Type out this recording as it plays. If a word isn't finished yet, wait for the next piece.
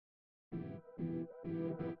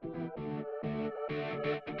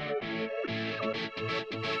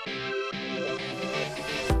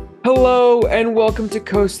Hello and welcome to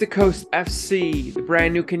Coast FC, the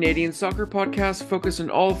brand new Canadian soccer podcast focused on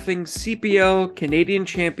all things CPL, Canadian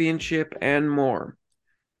Championship, and more.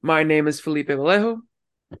 My name is Felipe Vallejo,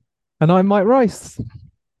 And I'm Mike Rice.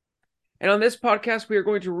 and on this podcast, we are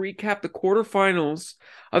going to recap the quarterfinals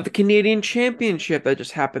of the Canadian Championship that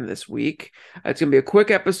just happened this week. It's going to be a quick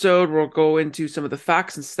episode. We'll go into some of the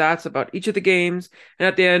facts and stats about each of the games, and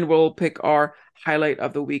at the end, we'll pick our highlight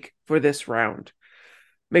of the week for this round.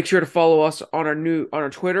 Make sure to follow us on our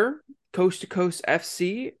Twitter, Coast to Coast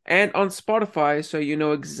FC, and on Spotify so you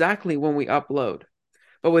know exactly when we upload.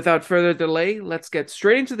 But without further delay, let's get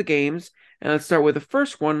straight into the games, and let's start with the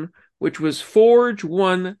first one, which was Forge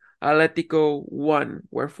 1, Atletico 1,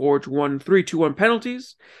 where Forge won 3-2-1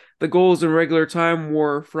 penalties. The goals in regular time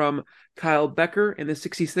were from Kyle Becker in the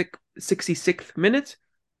 66th minute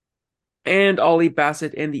and Ollie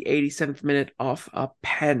Bassett in the 87th minute off a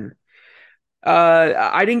pen.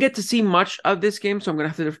 I didn't get to see much of this game, so I'm going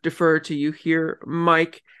to have to defer to you here,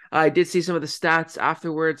 Mike. I did see some of the stats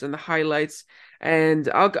afterwards and the highlights, and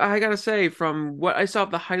I gotta say, from what I saw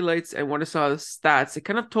of the highlights and what I saw of the stats, it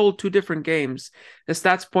kind of told two different games. The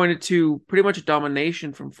stats pointed to pretty much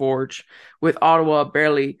domination from Forge, with Ottawa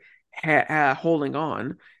barely holding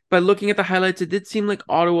on. But looking at the highlights, it did seem like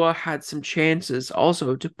Ottawa had some chances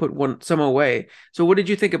also to put some away. So, what did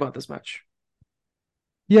you think about this match?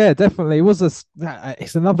 Yeah, definitely.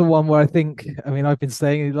 It's another one where I've been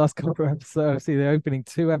saying in the last couple of episodes, see the opening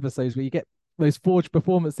two episodes where you get those forged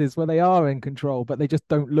performances where they are in control, but they just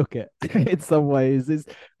don't look it in some ways.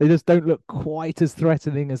 They just don't look quite as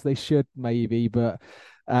threatening as they should, maybe, but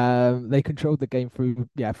they controlled the game through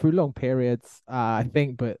long periods, I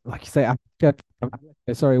think. But like you say,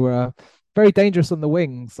 sorry, we're very dangerous on the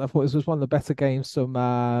wings. I thought this was one of the better games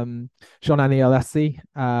from Jean-Anny Alassi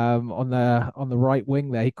on the right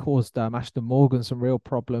wing there. He caused Ashton Morgan some real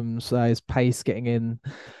problems. His pace getting into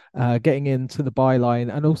the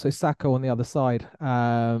byline, and also Sacco on the other side.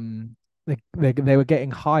 They were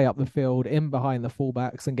getting high up the field, in behind the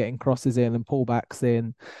fullbacks, and getting crosses in and pullbacks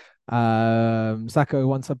in. Sacco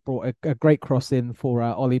once had brought a great cross in for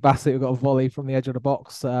Ollie Bassett, who got a volley from the edge of the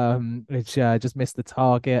box, which just missed the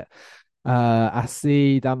target.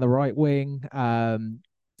 Assi down the right wing,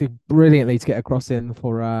 did brilliantly to get a cross in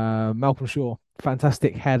for Malcolm Shaw.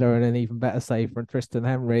 Fantastic header and an even better save from Tristan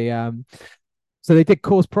Henry. So they did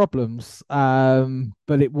cause problems,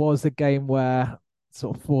 but it was a game where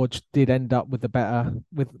sort of Forge did end up with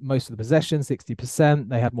most of the possession, 60%.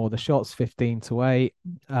 They had more of the shots, 15-8.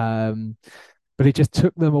 But it just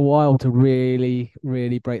took them a while to really,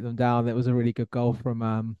 really break them down. It was a really good goal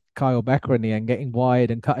from Kyle Becker in the end, getting wide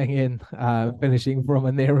and cutting in, finishing from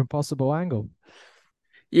a near impossible angle.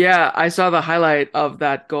 Yeah, I saw the highlight of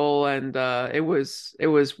that goal, and it was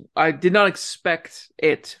I did not expect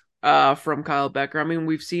it from Kyle Becker. I mean,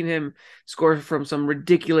 we've seen him score from some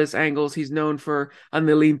ridiculous angles. He's known for an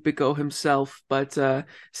Olympico himself, but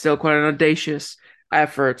still quite an audacious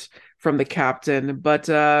effort from the captain. But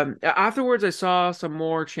afterwards, I saw some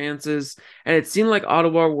more chances, and it seemed like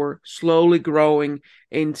Ottawa were slowly growing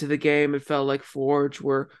into the game. It felt like Forge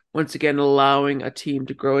were once again allowing a team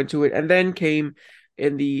to grow into it, and then came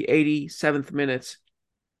in the 87th minute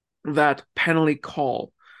that penalty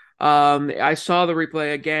call. I saw the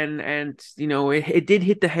replay again, and it did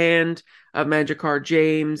hit the hand of Manjikar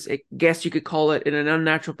James. I guess you could call it in an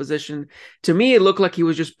unnatural position. To me, it looked like he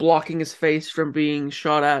was just blocking his face from being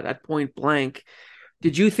shot at point blank.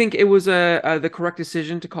 Did you think it was the correct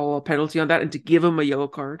decision to call a penalty on that and to give him a yellow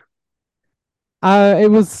card?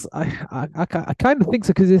 It was. I kind of think so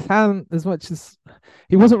because his hand, as much as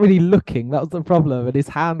he wasn't really looking, that was the problem, and his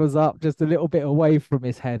hand was up just a little bit away from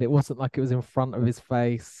his head. It wasn't like it was in front of his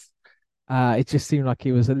face. It just seemed like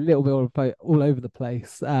he was a little bit all over the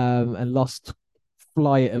place, and lost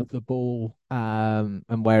flight of the ball,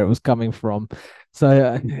 and where it was coming from.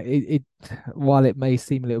 So while it may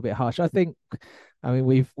seem a little bit harsh, I mean,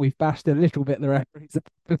 we've bashed a little bit the referees'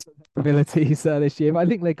 abilities this year, but I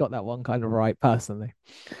think they got that one kind of right, personally.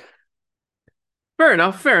 Fair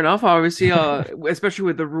enough, fair enough. Obviously, especially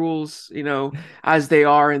with the rules, as they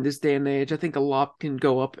are in this day and age, I think a lot can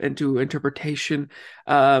go up into interpretation.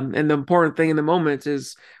 And the important thing in the moment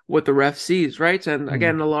is what the ref sees, right? And Mm.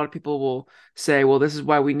 again, a lot of people will say, well, this is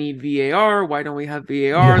why we need VAR. Why don't we have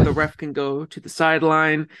VAR? Yeah, The ref can go to the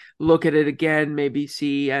sideline, look at it again, maybe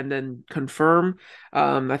see, and then confirm.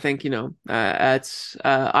 I think, I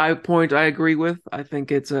agree with. I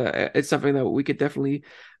think it's something that we could definitely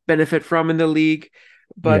benefit from in the league.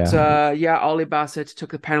 But yeah. yeah, Ollie Bassett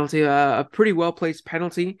took the penalty, a pretty well placed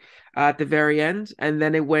penalty at the very end, and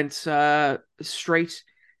then it went straight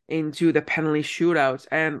into the penalty shootouts.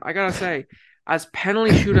 And I gotta say, as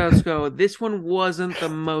penalty shootouts go, this one wasn't the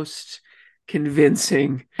most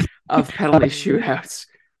convincing of penalty shootouts.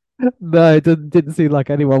 No, it didn't seem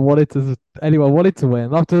like anyone wanted to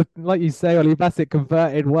win. After, like you say, Oli Bassett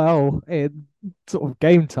converted well in sort of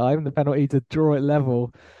game time, the penalty to draw it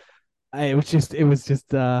level. It was just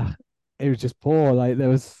poor. Like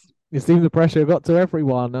it seemed the pressure got to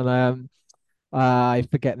everyone, and I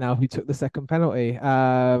forget now who took the second penalty.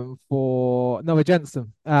 For Noah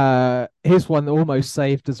Jensen. His one almost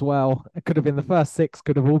saved as well. It could have been the first six,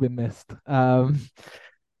 could have all been missed.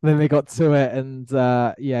 Then they got to it, and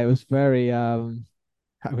yeah, it was very. I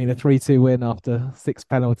mean, a 3-2 win after six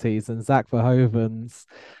penalties, and Zach Verhoeven's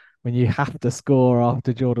when you have to score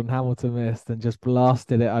after Jordan Hamilton missed and just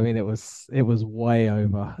blasted it. I mean, it was way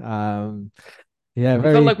over. Yeah, It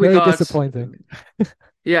felt very like we very got disappointing.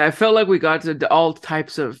 Yeah, I felt like we got to all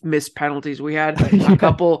types of missed penalties. We had a Yeah.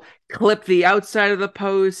 couple clip the outside of the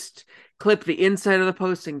post, clip the inside of the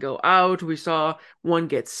post and go out. We saw one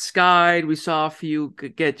get skied. We saw a few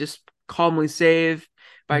get just calmly saved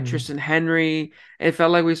by Mm, Tristan Henry. It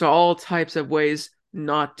felt like we saw all types of ways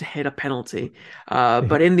not to hit a penalty.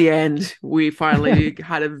 But in the end, we finally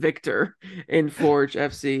had a victor in Forge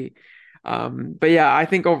FC. But yeah, I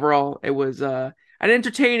think overall it was an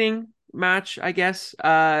entertaining match, I guess,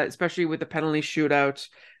 especially with the penalty shootout.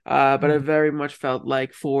 But I mm. very much felt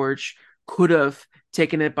like Forge could have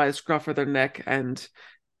taken it by the scruff of their neck and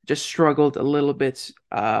just struggled a little bit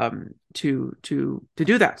to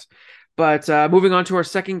do that. But moving on to our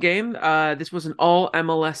second game, this was an all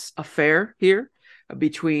MLS affair here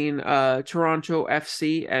between Toronto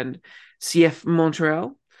FC and CF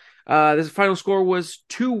Montreal. The final score was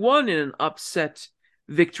 2-1 in an upset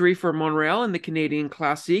victory for Montreal in the Canadian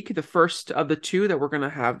Classique, the first of the two that we're going to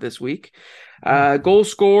have this week. Oh, Goal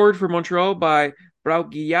scored for Montreal by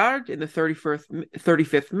Braut Guillard in the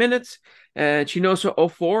 35th minute, Chinoso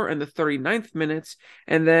Ofor in the 39th minute,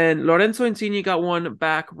 and then Lorenzo Insigne got one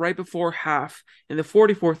back right before half in the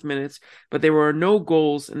 44th minute, but there were no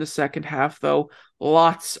goals in the second half, though.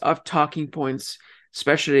 Lots of talking points,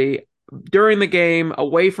 especially during the game,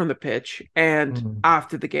 away from the pitch, and mm.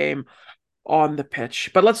 after the game on the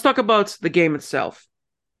pitch. But let's talk about the game itself.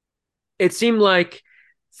 It seemed like,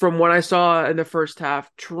 from what I saw in the first half,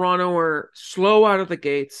 Toronto were slow out of the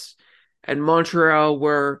gates, and Montreal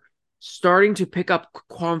were starting to pick up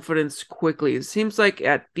confidence quickly. It seems like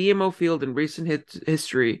at BMO Field in recent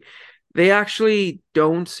history, they actually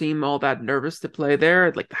don't seem all that nervous to play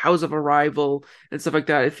there, like the House of Arrival and stuff like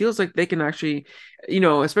that. It feels like they can actually,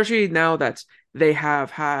 especially now that they have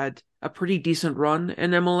had a pretty decent run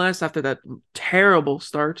in MLS after that terrible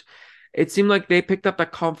start. It seemed like they picked up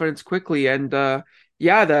that confidence quickly, and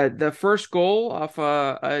yeah, the first goal off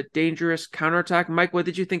a dangerous counterattack. Mike, what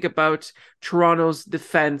did you think about Toronto's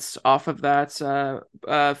defense off of that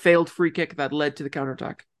failed free kick that led to the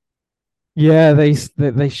counterattack? Yeah,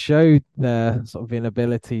 they showed their sort of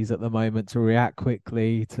inabilities at the moment to react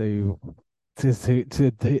quickly to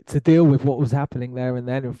deal with what was happening there and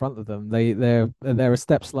then in front of them. They're a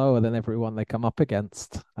step slower than everyone they come up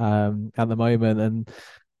against at the moment, and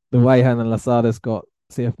the way Hernan Losada's got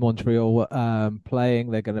CF Montreal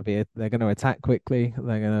playing, they're going to attack quickly.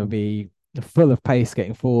 They're going to be full of pace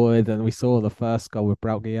getting forward, and we saw the first goal with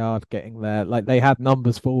Braut Guillard getting there. Like they had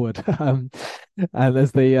numbers forward, and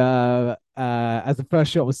as the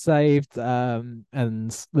first shot was saved, and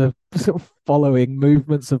the sort of following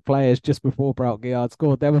movements of players just before Braut Guillard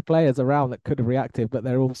scored, there were players around that could have reacted, but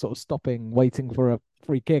they're all sort of stopping, waiting for a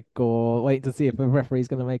free kick or waiting to see if the referee's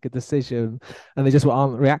going to make a decision, and they just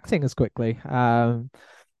aren't reacting as quickly.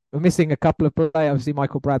 We're missing a couple of players. Obviously,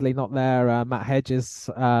 Michael Bradley not there, Matt Hedges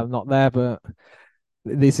not there, but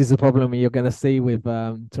this is a problem you're going to see with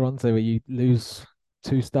Toronto, where you lose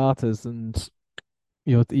two starters and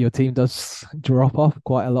your team does drop off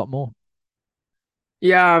quite a lot more.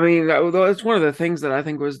 Yeah, I mean, that's one of the things that I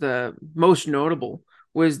think was the most notable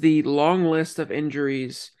was the long list of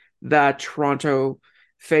injuries that Toronto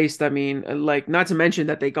faced. I mean, like not to mention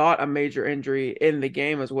that they got a major injury in the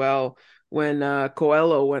game as well when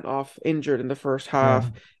Coelho went off injured in the first Yeah,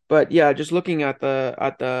 half. But yeah, just looking at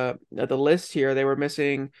the list here, they were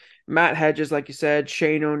missing Matt Hedges, like you said,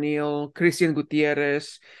 Shane O'Neill, Christian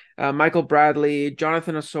Gutierrez, Michael Bradley,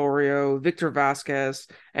 Jonathan Osorio, Victor Vasquez,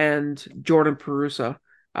 and Jordan Perusa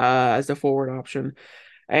as the forward option.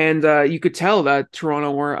 And you could tell that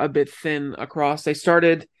Toronto were a bit thin across. They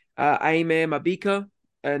started Aime Mabika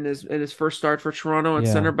in his first start for Toronto at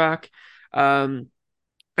yeah. center back. Um,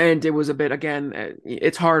 and it was a bit, again,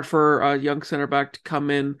 it's hard for a young center back to come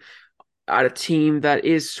in at a team that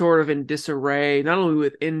is sort of in disarray, not only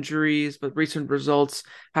with injuries, but recent results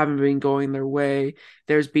haven't been going their way.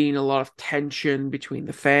 There's been a lot of tension between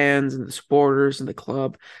the fans and the supporters and the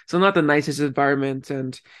club. So not the nicest environment.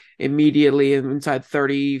 And immediately inside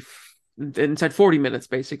 40 minutes,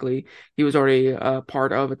 basically, he was already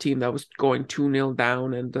part of a team that was going 2-0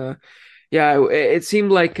 down. And yeah, it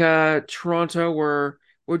seemed like Toronto were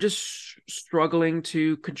just struggling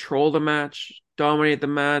to control the match, dominate the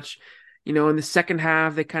match. In the second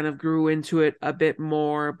half, they kind of grew into it a bit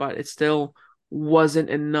more, but it still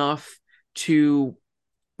wasn't enough to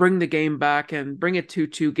bring the game back and bring it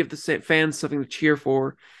 2-2, give the fans something to cheer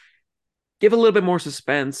for, give a little bit more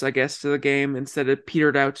suspense, I guess, to the game instead of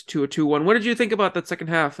petered out to a 2-1. What did you think about that second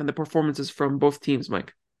half and the performances from both teams,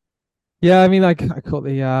 Mike? Yeah, I mean, like I caught caught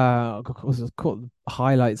the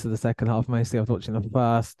highlights of the second half mostly. I was watching the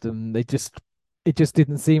first, and it just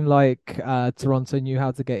didn't seem like Toronto knew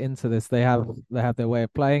how to get into this. They have their way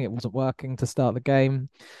of playing. It wasn't working to start the game.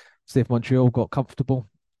 See if Montreal got comfortable.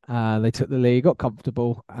 They took the lead, got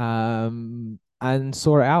comfortable, and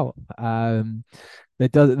saw it out.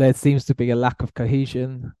 There seems to be a lack of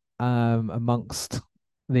cohesion amongst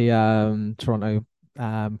the Toronto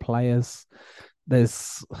players.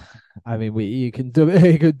 There's I mean, you can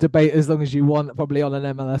you could debate as long as you want, probably on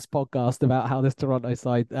an MLS podcast about how this Toronto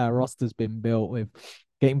side roster's been built with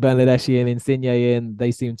getting Bernadeschi and Insigne in.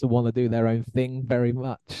 They seem to want to do their own thing very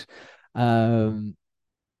much. Bob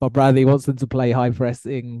Bradley wants them to play high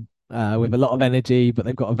pressing with a lot of energy, but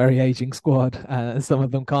they've got a very aging squad, and some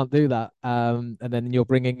of them can't do that. And then you're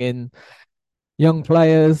bringing in young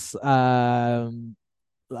players.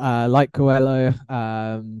 Like Coelho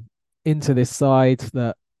into this side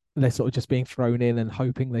that they're sort of just being thrown in and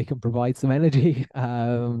hoping they can provide some energy.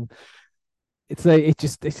 They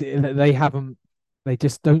haven't they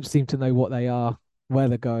just don't seem to know what they are, where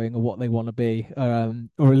they're going, or what they want to be, or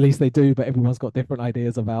at least they do, but everyone's got different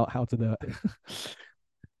ideas about how to do it.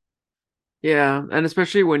 Yeah, and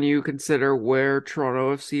especially when you consider where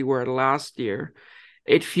Toronto FC were last year,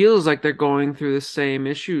 it feels like they're going through the same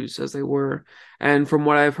issues as they were. And from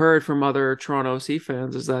what I've heard from other Toronto FC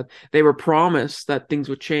fans is that they were promised that things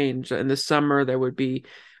would change. In the summer, there would be,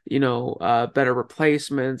 better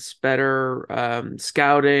replacements, better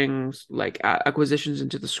scouting, like acquisitions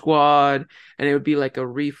into the squad, and it would be like a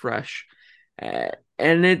refresh. Uh,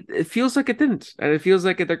 and it feels like it didn't. And it feels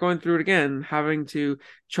like they're going through it again, having to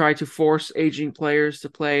try to force aging players to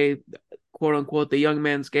play, quote unquote, the young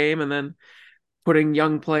man's game, and then putting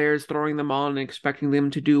young players, throwing them on and expecting them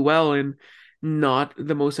to do well in not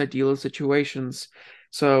the most ideal of situations.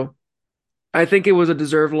 So I think it was a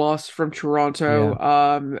deserved loss from Yeah.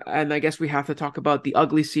 Toronto. And I guess we have to talk about the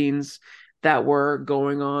ugly scenes that were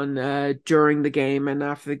going on during the game and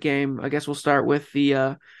after the game. I guess we'll start with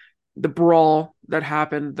the brawl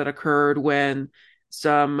that occurred when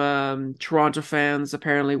some Toronto fans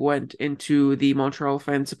apparently went into the Montreal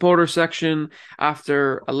fan supporter section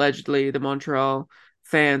after allegedly the Montreal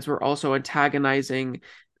fans were also antagonizing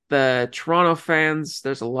the Toronto fans.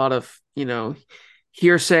 There's a lot of,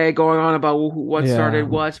 hearsay going on about what started Yeah.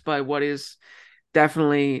 what, but what is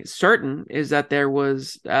definitely certain is that there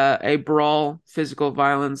was a brawl, physical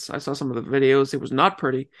violence. I saw some of the videos. It was not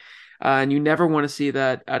pretty. And you never want to see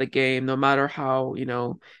that at a game, no matter how,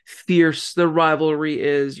 fierce the rivalry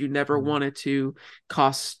is. You never Mm. want it to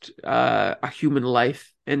cost a human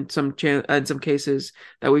life in some cases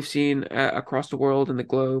that we've seen across the world and the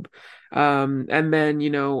globe. And then,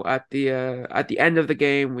 at the end of the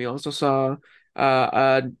game, we also saw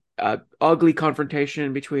ugly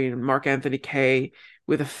confrontation between Mark Anthony Kay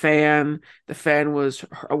with a fan. The fan was,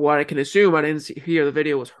 what I can assume, I didn't hear the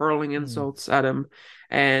video, was hurling Mm. insults at him,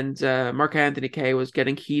 and Mark Anthony Kay was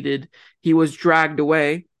getting heated. He was dragged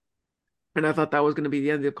away, and I thought that was going to be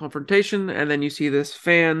the end of the confrontation. And then you see this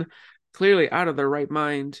fan, clearly out of their right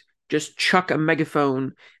mind, just chuck a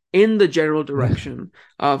megaphone in the general direction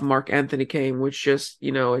of Mark Anthony Kane, which just,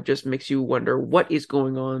 it just makes you wonder what is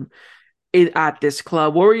going on at this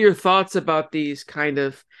club. What were your thoughts about these kind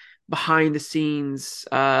of behind the scenes,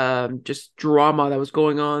 just drama that was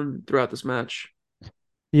going on throughout this match?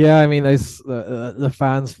 Yeah, I mean, the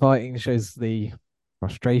fans fighting shows the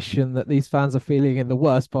frustration that these fans are feeling in the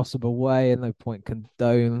worst possible way, and no point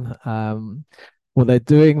condone what they're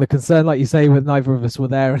doing. The concern, like you say, with neither of us were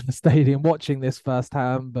there in the stadium watching this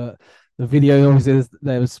firsthand, but the video obviously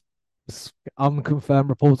there was unconfirmed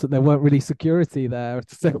reports that there weren't really security there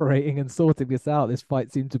separating and sorting this out. This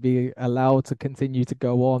fight seemed to be allowed to continue to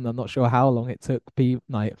go on. I'm not sure how long it took people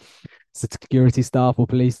like security staff or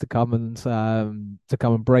police to come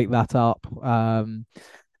and break that up.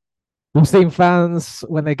 we've seen fans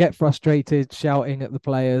when they get frustrated shouting at the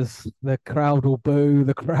players. The crowd will boo,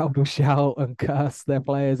 the crowd will shout and curse their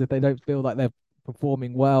players if they don't feel like they're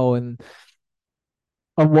performing well. And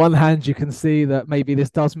on one hand, you can see that maybe this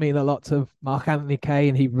does mean a lot to Mark Anthony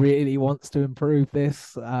Kane. He really wants to improve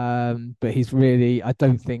this, but he's really, I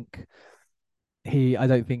don't think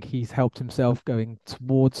he's helped himself going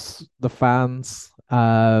towards the fans.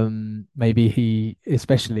 Maybe he,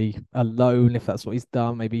 especially alone, if that's what he's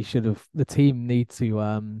done, maybe he should have. The team need to.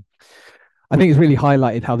 I think it's really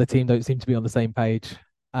highlighted how the team don't seem to be on the same page.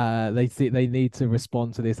 They need to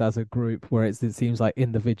respond to this as a group, where it seems like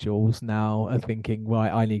individuals now are thinking, right,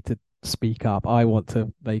 I need to speak up. I want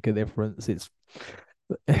to make a difference.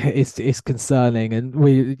 It's concerning, and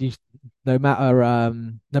no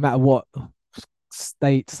matter what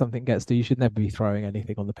state something gets to, you should never be throwing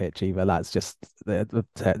anything on the pitch either. That's just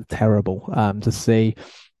terrible to see.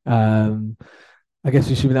 Um, I guess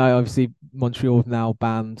we should know. Obviously, Montreal have now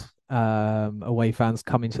banned away fans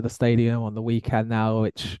coming to the stadium on the weekend now,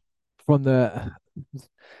 which from the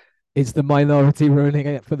it's the minority ruining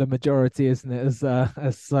it for the majority, isn't it?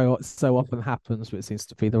 As so often happens, but it seems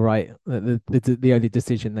to be the only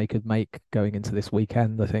decision they could make going into this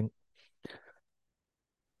weekend, I think.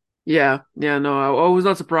 Yeah, yeah, no, I was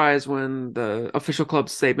not surprised when the official club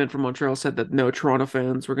statement from Montreal said that no Toronto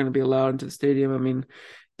fans were going to be allowed into the stadium. I mean,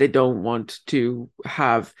 they don't want to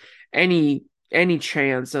have any any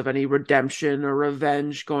chance of any redemption or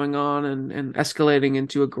revenge going on and escalating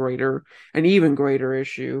into an even greater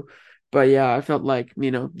issue. But yeah, I felt like,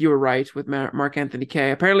 you were right with Mark Anthony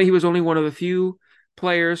Kay. Apparently, he was only one of the few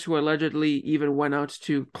players who allegedly even went out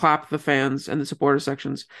to clap the fans and the supporter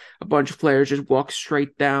sections. A bunch of players just walked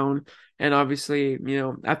straight down. And obviously,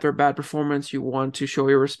 after a bad performance, you want to show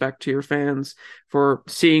your respect to your fans for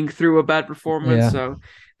seeing through a bad performance. Yeah, So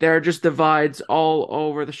there are just divides all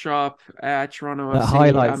over the shop at Toronto that FC. I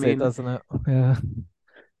highlights it, mean, doesn't it? Yeah,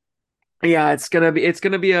 yeah, it's gonna be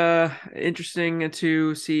interesting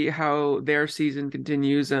to see how their season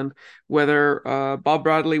continues and whether Bob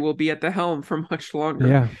Bradley will be at the helm for much longer.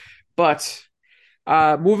 yeah, But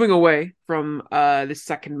moving away from the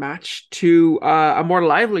second match to a more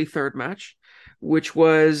lively third match, which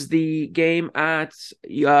was the game at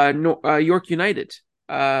York United,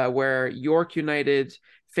 where York United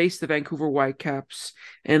faced the Vancouver Whitecaps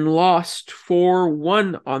and lost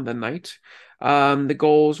 4-1 on the night. The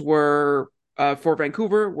goals were for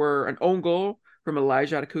Vancouver were an own goal from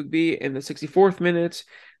Elijah Adekunbi in the 64th minute,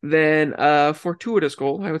 then a fortuitous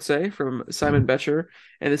goal, I would say, from Simon Betcher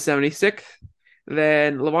in the 76th.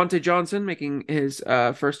 Then Levante Johnson making his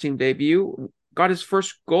first team debut, got his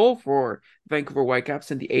first goal for Vancouver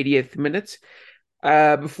Whitecaps in the 80th minute.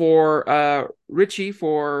 Before Richie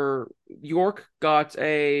for York got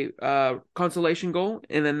a consolation goal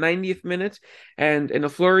in the 90th minute. And in a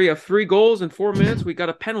flurry of 3 goals in 4 minutes, we got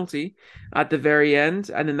a penalty at the very end,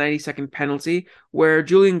 and the 92nd penalty, where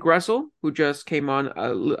Julian Gressel, who just came on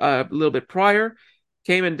a little bit prior,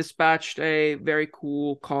 came and dispatched a very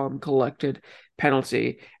cool, calm, collected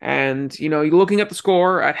penalty. And, looking at the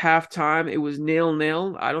score at halftime, it was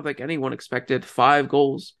 0-0. I don't think anyone expected 5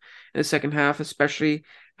 goals in the second half, especially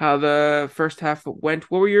how the first half went.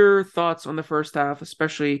 What were your thoughts on the first half,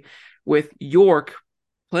 especially with York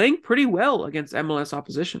playing pretty well against MLS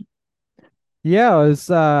opposition? yeah.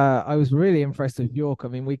 I was really impressed with York. I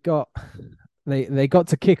mean, they got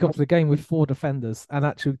to kick off the game with 4 defenders and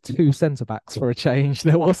actually 2 centre backs for a change.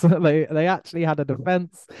 There wasn't they actually had a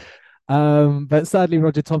defense. But sadly,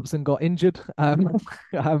 Roger Thompson got injured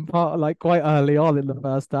like quite early on in the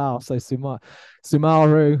first half. So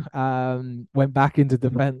Sumaru went back into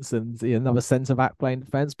defense and another centre back playing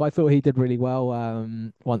defense. But I thought he did really well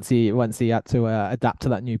once he had to adapt to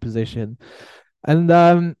that new position. And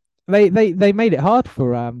they made it hard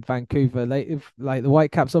for Vancouver. Like the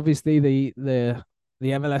Whitecaps, obviously the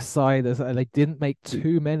MLS side, they didn't make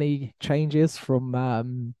too many changes from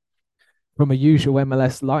a usual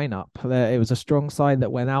MLS lineup. It was a strong side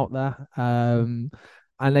that went out there, and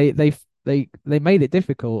they made it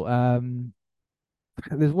difficult.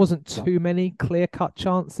 There wasn't too many clear cut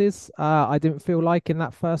chances. I didn't feel like in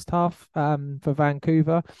that first half for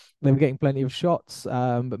Vancouver. They were getting plenty of shots,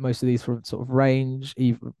 but most of these from sort of range,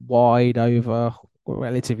 even wide over,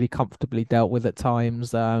 relatively comfortably dealt with at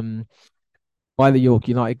times. By the York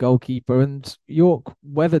United goalkeeper. And York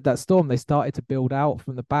weathered that storm. They started to build out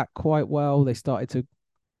from the back quite well. They started to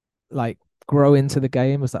like grow into the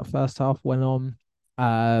game as that first half went on.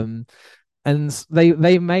 And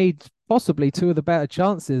they made possibly two of the better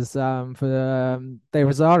chances for De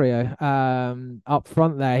Rosario. Up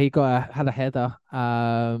front there, he had a header,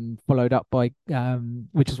 followed up by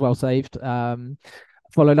which is well saved.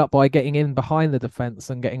 Followed up by getting in behind the defense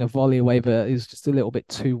and getting a volley away, but it was just a little bit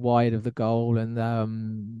too wide of the goal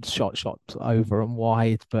and shot over and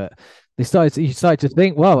wide. But you started to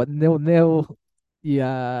think, well, at 0-0,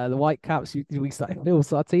 yeah, the Whitecaps, we started Phil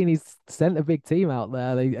Sartini's sent a big team out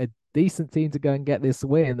there. A decent team to go and get this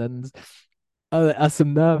win, and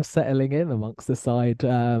some nerves settling in amongst the side.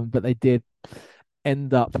 But they did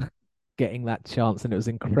end up getting that chance, and it was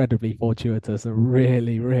incredibly fortuitous and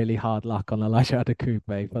really, really hard luck on Elijah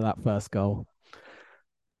Adekupe for that first goal.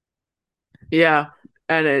 Yeah,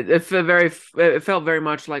 and it felt very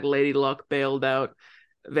much like Lady Luck bailed out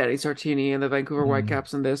Vanni Sartini and the Vancouver Mm,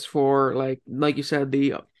 Whitecaps in this for like you said,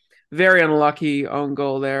 the very unlucky own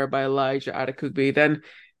goal there by Elijah Adekubi, then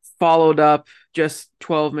followed up just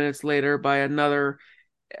 12 minutes later by another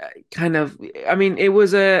kind of, I mean, it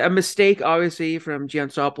was a mistake obviously from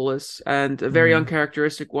Giansopoulos, and a very mm,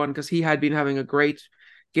 uncharacteristic one because he had been having a great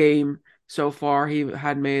game so far. He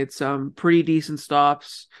had made some pretty decent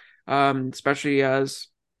stops, especially as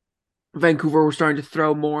Vancouver were starting to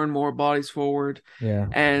throw more and more bodies forward. yeah.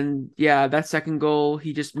 And yeah, that second goal,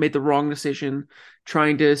 he just made the wrong decision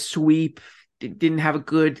trying to sweep. Didn't have a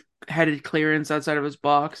good headed clearance outside of his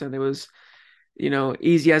box, and it was,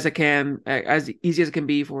 easy as easy as it can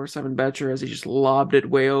be for Simon Betcher, as he just lobbed it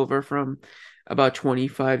way over from about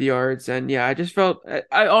 25 yards. And yeah,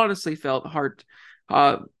 I honestly felt hard.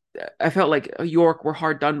 Uh, I felt like York were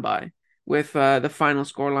hard done by with the final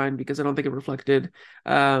scoreline, because I don't think it reflected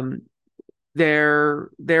um, their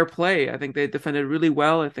play. I think they defended really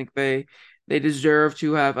well. I think they deserve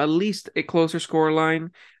to have at least a closer score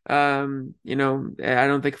line. I don't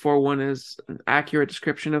think 4-1 is an accurate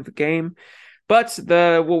description of the game. But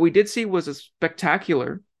the what we did see was a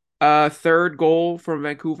spectacular third goal from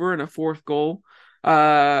Vancouver and a fourth goal,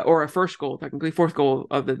 or a first goal, technically fourth goal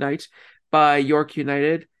of the night by York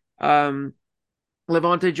United.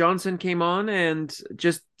 Levante Johnson came on and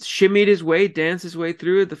just shimmied his way, danced his way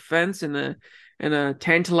through the fence in a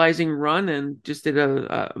tantalizing run, and just did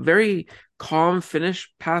a very calm finish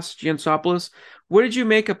past Giansopoulos. What did you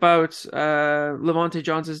make about Levante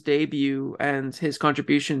Johnson's debut and his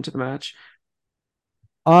contribution to the match?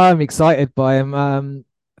 I'm excited by him.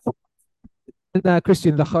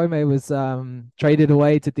 Christian Lachome was traded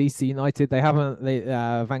away to DC United.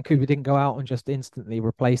 Vancouver didn't go out and just instantly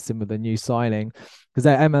replace him with a new signing, because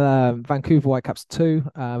Vancouver Whitecaps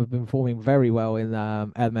 2 have been performing very well in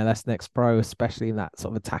MLS Next Pro, especially in that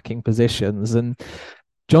sort of attacking positions. And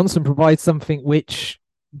Johnson provides something which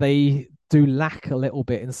they do lack a little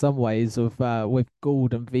bit in some ways with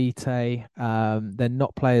Gould and Vitae. They're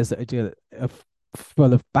not players that are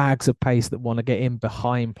full of bags of pace that want to get in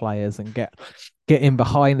behind players and get in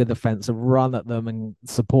behind the defense and run at them and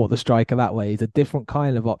support the striker that way. He's a different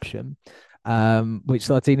kind of option, which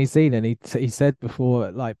Sartini's seen. And he said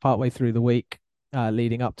before, like partway through the week,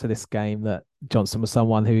 leading up to this game, that Johnson was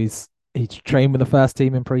someone he's trained with the first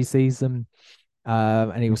team in preseason,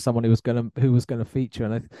 and he was someone who was gonna feature.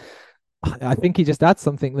 And I think he just adds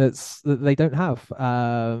something that they don't have.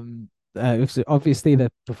 Obviously, they're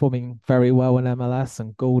performing very well in MLS,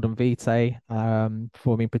 and Gould and Vitae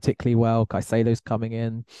performing particularly well. Caicedo's coming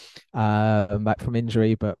in back from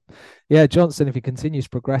injury, but yeah, Johnson, if he continues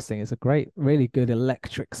progressing, is a really good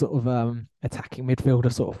electric sort of attacking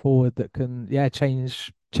midfielder, sort of forward that can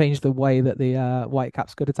change the way that the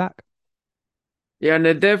Whitecaps could attack. Yeah, and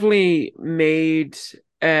it definitely made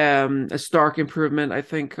a stark improvement, I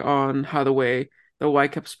think, on how the way the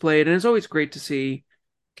Whitecaps played. And it's always great to see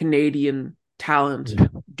Canadian talent Yeah.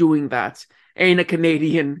 doing that in a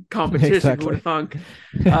Canadian competition. Who would have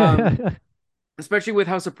Exactly. thunk? Especially with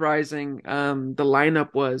how surprising the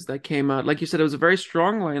lineup was that came out. Like you said, it was a very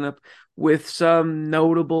strong lineup with some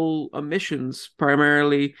notable omissions.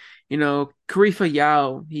 Primarily, Karifa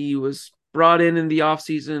Yao. He was brought in the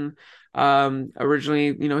offseason.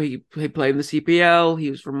 Originally, he played in the CPL. He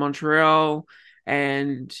was from Montreal,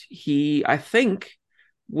 and he, I think,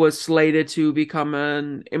 was slated to become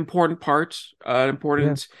an important part, an Yeah.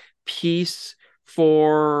 important piece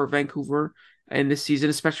for Vancouver in this season,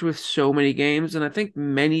 especially with so many games. And I think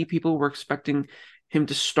many people were expecting him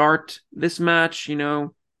to start this match,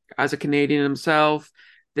 as a Canadian himself.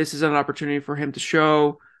 This is an opportunity for him to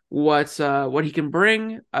show what he can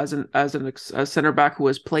bring as a center back who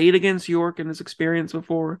has played against York in his experience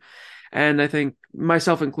before. And I think,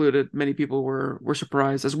 myself included, many people were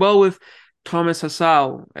surprised as well with Thomas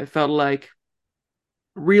Hassal. I felt like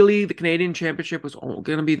really the Canadian Championship was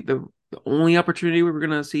going to be the only opportunity we were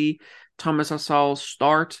going to see Thomas Hasal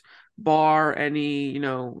start, bar any,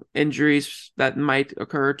 injuries that might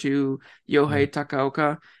occur to Yeah. Yohei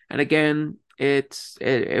Takaoka. And again, it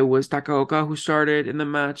was Takaoka who started in the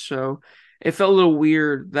match, so it felt a little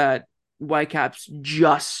weird that Whitecaps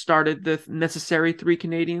just started the necessary three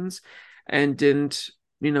Canadians and didn't,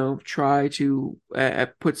 try to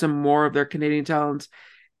put some more of their Canadian talent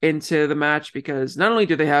into the match, because not only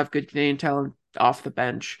do they have good Canadian talent off the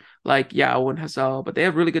bench like Yao and Hazal, but they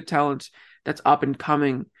have really good talent that's up and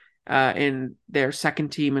coming in their second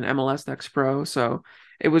team in MLS Next Pro. So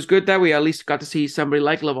it was good that we at least got to see somebody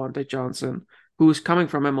like Levante Johnson, who's coming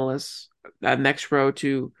from MLS Next Pro,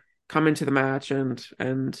 to come into the match and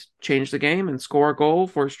change the game and score a goal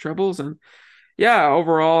for his triples. And yeah,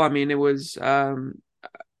 overall, I mean, it was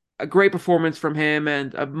a great performance from him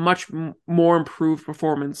and a much more improved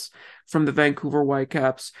performance from the Vancouver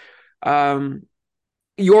Whitecaps. Um,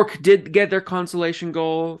 York did get their consolation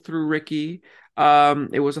goal through Ricky.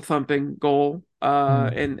 It was a thumping goal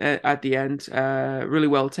Mm. and at the end, really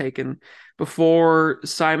well taken before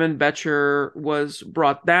Simon Betcher was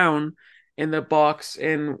brought down in the box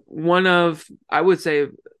in I would say,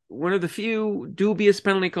 one of the few dubious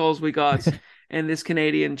penalty calls we got in this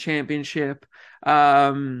Canadian Championship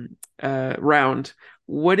round.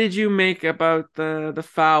 What did you make about the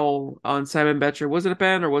foul on Simon Betcher? Was it a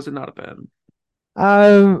pen or was it not a pen?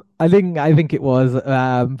 I think it was.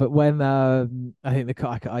 But when I think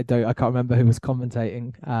I can't remember who was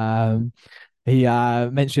commentating. He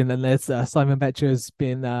mentioned that there's Simon Betcher's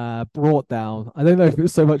been brought down. I don't know if it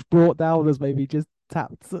was so much brought down as maybe just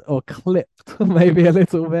tapped or clipped, maybe a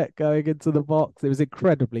little bit going into the box. It was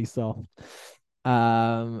incredibly soft.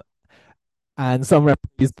 Um, and some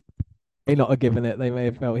referees may not have given it. They may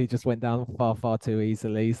have felt he just went down far, far too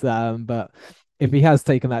easily. But if he has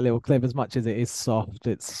taken that little clip, as much as it is soft,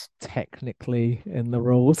 it's technically in the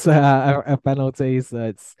rules a penalty.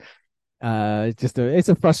 So it's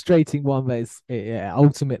a frustrating one, but it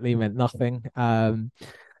ultimately meant nothing.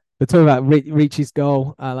 But talking about Ricci's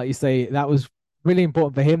goal, like you say, that was really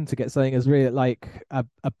important for him to get something as really like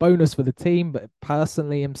a bonus for the team, but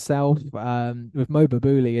personally himself, with Mo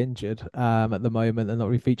Babuli injured at the moment and not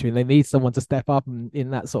really featuring, they need someone to step up in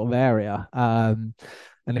that sort of area.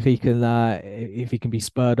 And if he can be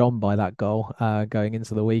spurred on by that goal going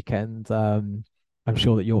into the weekend, I'm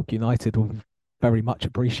sure that York United will very much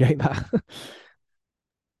appreciate that.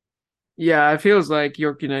 Yeah, it feels like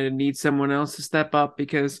York United needs someone else to step up,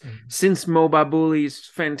 because since Mo Babuli's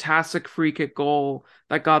fantastic free kick goal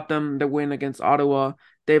that got them the win against Ottawa,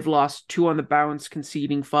 they've lost two on the bounce,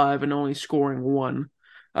 conceding five and only scoring one.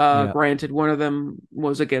 Yeah, Granted, one of them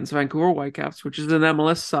was against Vancouver Whitecaps, which is an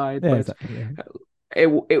MLS side, yeah, but exactly. Yeah.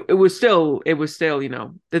 it was still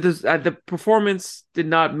the performance did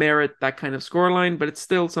not merit that kind of scoreline, but it's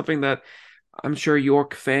still something that I'm sure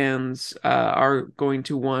York fans are going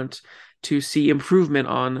to want to see improvement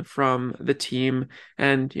on from the team.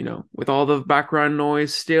 And, with all the background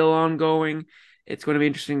noise still ongoing, it's going to be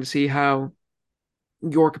interesting to see how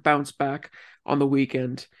York bounce back on the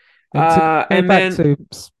weekend. And to go And back then,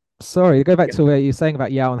 to, sorry, go back yeah, to where you're saying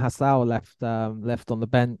about Yao and Hassel left on the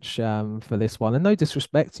bench for this one. And no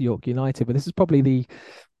disrespect to York United, but this is probably the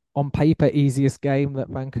on paper easiest game that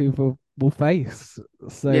Vancouver will face.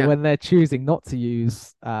 So yeah, when they're choosing not to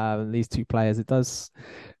use these two players, it does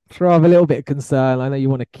throw up a little bit of concern. I know you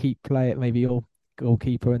want to keep maybe your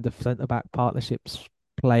goalkeeper and the centre back partnerships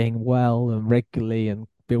playing well and regularly and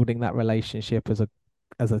building that relationship as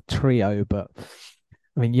a trio, but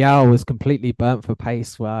I mean, Yao was completely burnt for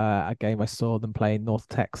pace. Where a game I saw them playing North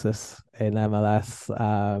Texas in MLS.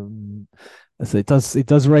 So it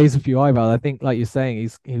does raise a few eyebrows. I think, like you're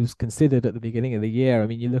saying, he was considered at the beginning of the year. I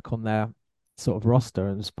mean, you look on their sort of roster,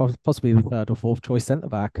 and it's possibly the third or fourth choice centre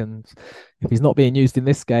back. And if he's not being used in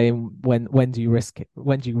this game, when do you risk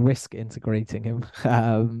integrating him?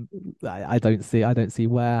 I don't see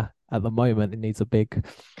where at the moment it needs a big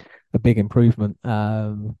improvement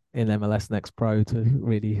in MLS Next Pro to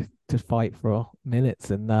really to fight for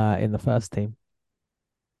minutes in the first team.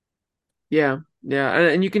 yeah.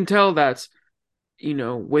 And you can tell that,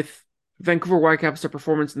 with Vancouver Whitecaps, their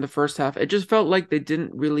performance in the first half, it just felt like they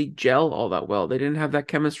didn't really gel all that well. They didn't have that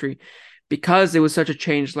chemistry because it was such a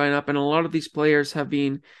changed lineup, and a lot of these players have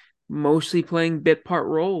been mostly playing bit part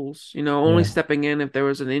roles, only Yeah. stepping in if there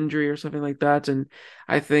was an injury or something like that. And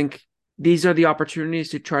I think these are the opportunities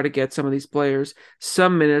to try to get some of these players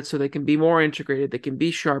some minutes so they can be more integrated, they can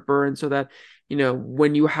be sharper, and so that,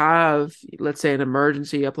 when you have, let's say, an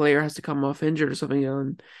emergency, a player has to come off injured or something,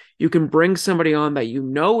 and you can bring somebody on that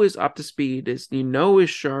is up to speed, is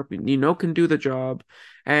sharp, can do the job,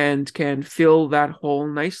 and can fill that hole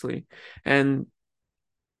nicely. And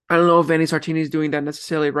I don't know if Vanni Sartini is doing that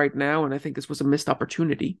necessarily right now, and I think this was a missed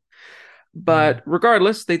opportunity. Mm. But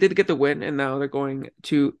regardless, they did get the win, and now they're going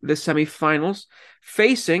to the semifinals,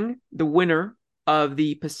 facing the winner of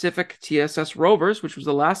the Pacific TSS Rovers, which was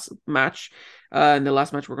the last match, and the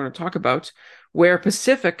last match we're going to talk about, where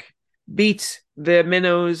Pacific beat the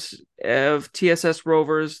minnows of TSS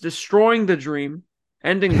Rovers, destroying the dream,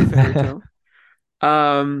 ending the fairy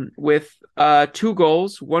tale, with two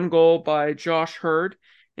goals, one goal by Josh Hurd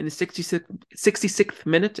in the 66th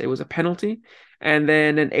minute. It was a penalty. And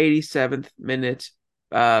then an 87th minute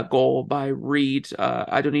goal by Reed,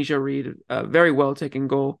 Indonesia Reed, a very well taken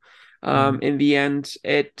goal. Mm. In the end,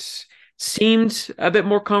 it seemed a bit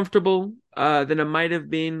more comfortable than it might have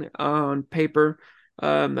been on paper.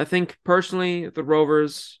 I think personally, the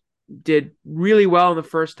Rovers did really well in the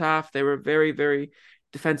first half. They were very, very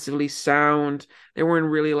defensively sound. They weren't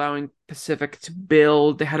really allowing Pacific to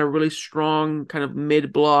build. They had a really strong kind of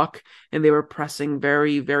mid block, and they were pressing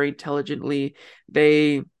very, very intelligently.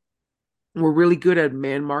 They were really good at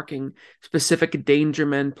man marking specific danger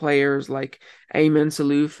men players like Ayman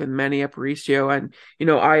Saloof and Manny Aparicio. And,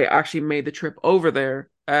 I actually made the trip over there,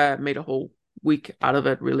 made a whole week out of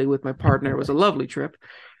it really with my partner. It was a lovely trip.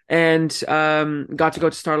 And got to go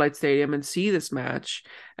to Starlight Stadium and see this match.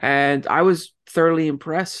 And I was thoroughly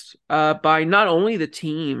impressed by not only the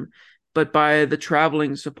team, but by the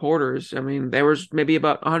traveling supporters. I mean, there was maybe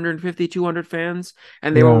about 150, 200 fans,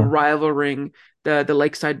 and they were Yeah. rivaling the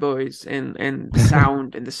Lakeside Boys and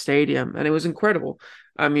sound in the stadium, and it was incredible.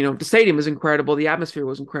 The stadium was incredible, the atmosphere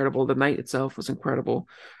was incredible, the night itself was incredible.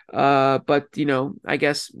 But I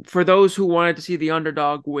guess for those who wanted to see the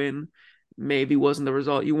underdog win, maybe wasn't the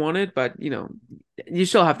result you wanted, but you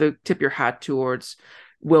still have to tip your hat towards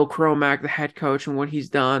Will Cromack, the head coach, and what he's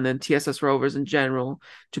done, and TSS Rovers in general,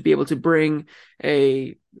 to be able to bring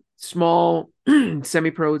a small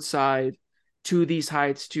semi-pro side to these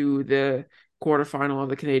heights, to the quarterfinal of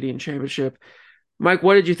the Canadian Championship. Mike,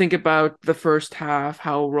 what did you think about the first half,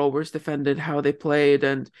 how Rovers defended, how they played,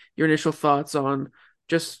 and your initial thoughts on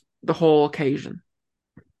just the whole occasion?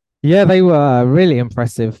 Yeah, they were really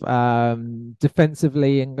impressive.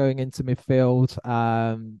 Defensively and going into midfield,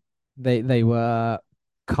 they were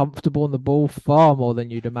comfortable on the ball far more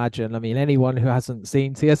than you'd imagine. I mean, anyone who hasn't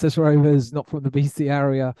seen TSS Rovers, not from the BC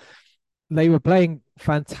area, they were playing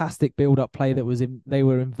fantastic build-up play that was in. They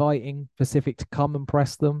were inviting Pacific to come and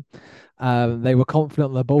press them. They were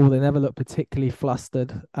confident on the ball. They never looked particularly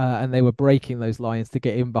flustered, and they were breaking those lines to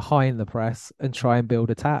get in behind the press and try and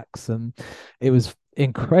build attacks. And it was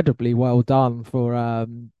incredibly well done for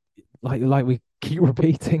like we keep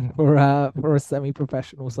repeating for a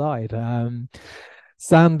semi-professional side.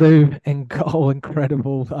 Sandu in goal,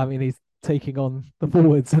 incredible. I mean, he's taking on the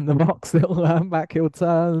forwards in the box, little backheel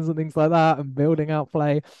turns and things like that, and building out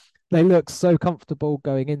play. They look so comfortable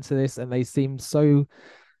going into this, and they seem so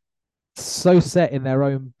set in their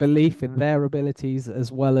own belief in their abilities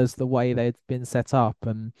as well as the way they'd been set up.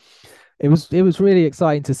 And it was really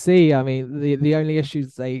exciting to see. I mean,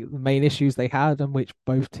 the main issues they had, and which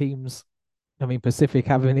both teams, I mean, Pacific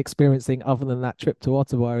have been experiencing other than that trip to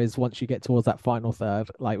Ottawa, is once you get towards that final third,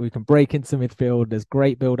 like we can break into midfield. There's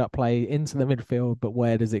great build-up play into the midfield, but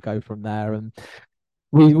where does it go from there? And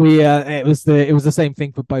we it was the same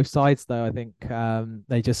thing for both sides, though. I think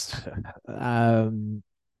they just weren't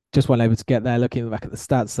able to get there. Looking back at the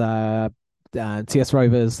stats, TS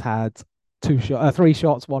Rovers had three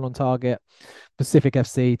shots, one on target. Pacific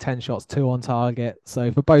FC 10 shots, two on target.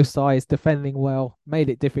 So for both sides, defending well, made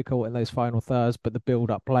it difficult in those final thirds, but the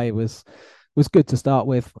build-up play was good to start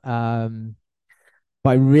with. But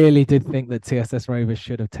I really did think that TSS Rovers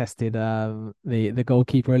should have tested the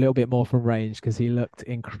goalkeeper a little bit more from range, because he looked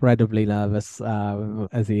incredibly nervous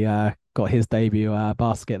as he got his debut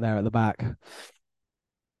basket there at the back.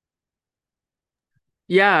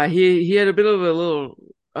 Yeah, he had a bit of a little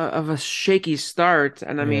of a shaky start,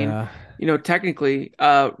 and I mean, Yeah. technically,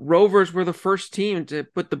 Rovers were the first team to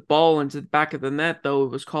put the ball into the back of the net, though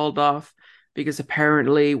it was called off because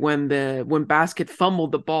apparently when Basket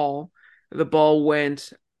fumbled the ball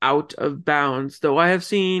went out of bounds. Though I have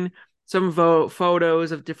seen some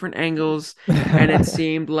photos of different angles, and it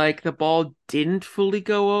seemed like the ball didn't fully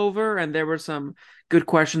go over, and there were some good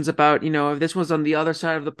questions about, if this was on the other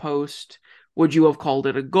side of the post, would you have called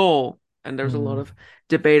it a goal? And there's a lot Mm. of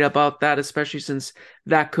debate about that, especially since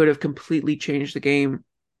that could have completely changed the game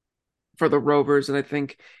for the Rovers. And I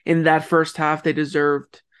think in that first half, they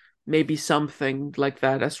deserved maybe something like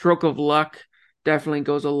that, a stroke of luck, definitely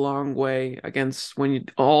goes a long way against when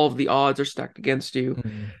all of the odds are stacked against you.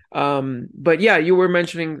 Mm. But yeah, you were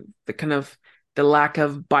mentioning the lack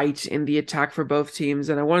of bite in the attack for both teams,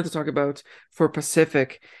 and I wanted to talk about for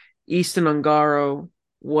Pacific, Easton Ongaro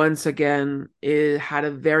once again it had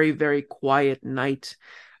a very, very quiet night.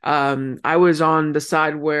 I was on the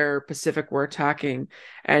side where Pacific were attacking,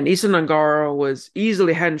 and Easton Ongaro was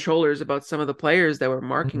easily head and shoulders about some of the players that were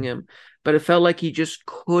marking Mm. him, but it felt like he just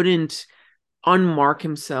couldn't unmark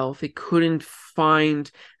himself. He couldn't find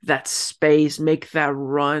that space, make that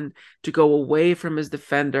run to go away from his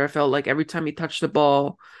defender. I felt like every time he touched the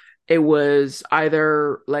ball, it was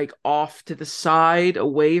either like off to the side,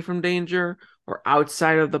 away from danger, or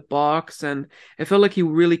outside of the box. And it felt like he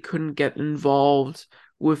really couldn't get involved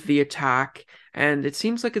with the attack. And it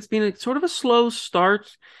seems like it's been sort of a slow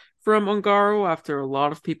start from Ongaro after a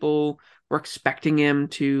lot of people were expecting him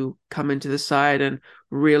to come into the side and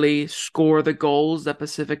really score the goals that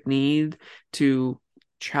Pacific need to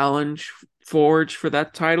challenge Forge for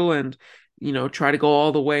that title and try to go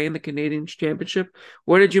all the way in the Canadian Championship.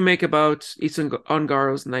 What did you make about Ethan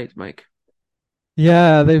Ongaro's night, Mike?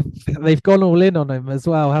 Yeah, they've gone all in on him as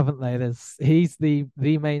well, haven't they? He's the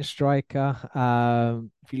main striker.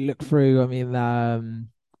 If you look through, I mean,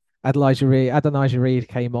 Adonijah Reed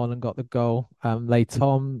came on and got the goal. Lay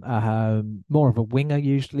Tom, more of a winger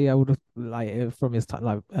usually. I would have from his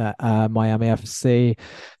time, Miami FC.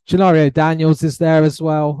 Gennaro Daniels is there as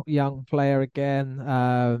well, young player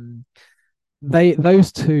again.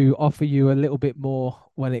 Those two offer you a little bit more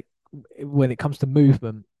when it comes to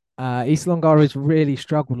movement. East Longaro has really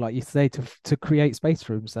struggled, like you say, to create space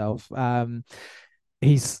for himself.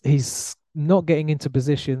 He's not getting into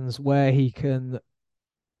positions where he can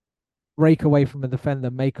break away from a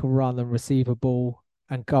defender, make a run, and receive a ball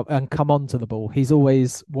and come onto the ball. He's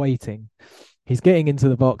always waiting. He's getting into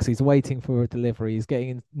the box. He's waiting for a delivery. He's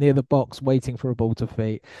getting near the box, waiting for a ball to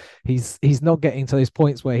feet. He's not getting to those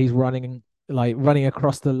points where he's running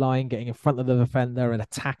across the line, getting in front of the defender and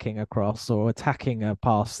attacking across or attacking a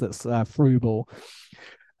pass that's a through ball.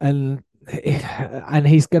 And and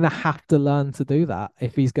he's going to have to learn to do that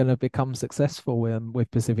if he's going to become successful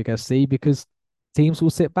with Pacific FC because teams will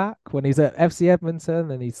sit back when he's at FC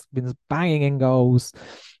Edmonton and he's been banging in goals.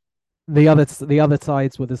 The other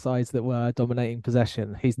sides were the sides that were dominating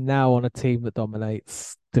possession. He's now on a team that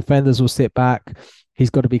dominates. Defenders will sit back. He's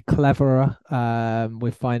got to be cleverer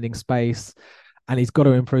with finding space, and he's got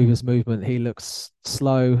to improve his movement. He looks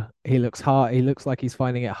slow. He looks hard. He looks like he's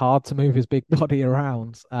finding it hard to move his big body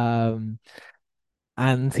around.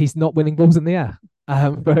 And he's not winning balls in the air.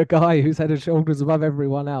 For a guy who's head and shoulders above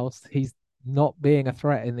everyone else, he's not being a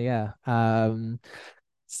threat in the air.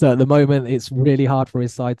 So at the moment, it's really hard for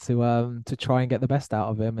his side to try and get the best out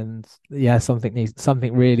of him. And yeah,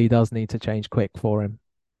 something really does need to change quick for him.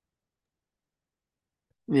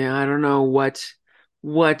 Yeah, I don't know what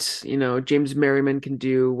James Merriman can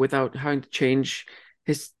do without having to change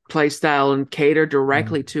his play style and cater Mm.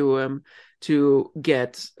 directly to him to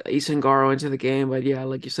get Isengaro into the game. But yeah,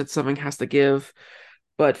 like you said, something has to give.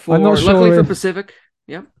 But I'm not for luckily sure for if Pacific,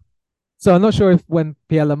 yeah. so. I'm not sure if when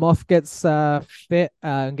Pierre Lamoth gets fit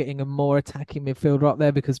and getting a more attacking midfielder up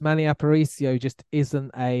there because Manny Aparicio just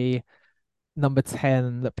isn't a number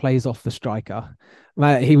 10 that plays off the striker.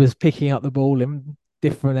 He was picking up the ball in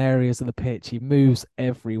different areas of the pitch. He moves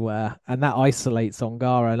everywhere, and that isolates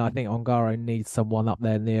Ongaro. And I think Ongaro needs someone up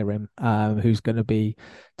there near him who's going to be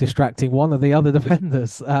distracting one of the other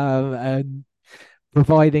defenders and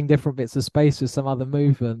providing different bits of space with some other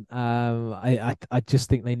movement. I just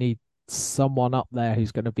think they need someone up there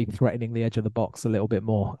who's going to be threatening the edge of the box a little bit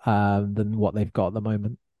more than what they've got at the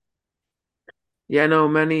moment. Yeah, no,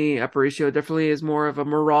 Manny Aparicio definitely is more of a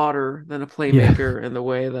marauder than a Yeah. playmaker in the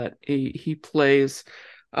way that he plays.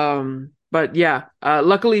 But yeah,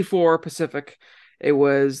 luckily for Pacific, it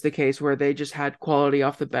was the case where they just had quality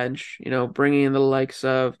off the bench, bringing in the likes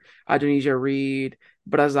of Adonijah Reed,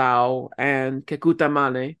 Brazao, and Kekuta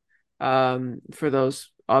Mane. For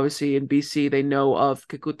those obviously in BC, they know of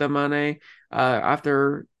Kekuta Mane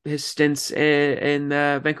after his stints in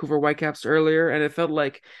Vancouver Whitecaps earlier, and it felt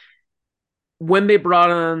like when they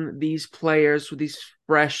brought on these players with these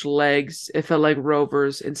fresh legs, it felt like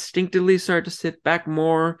Rovers instinctively started to sit back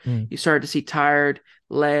more. Mm. You started to see tired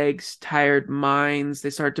legs, tired minds.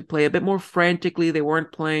 They started to play a bit more frantically. They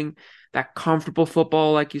weren't playing that comfortable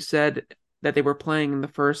football, like you said, that they were playing in the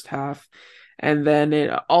first half. And then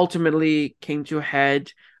it ultimately came to a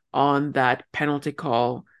head on that penalty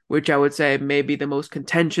call, which I would say may be the most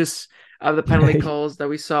contentious of the penalty calls that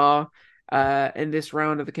we saw in this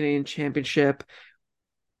round of the Canadian Championship.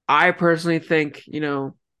 I personally think,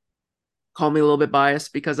 call me a little bit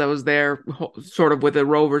biased because I was there sort of with the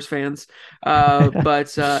Rovers fans.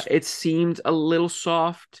 But it seemed a little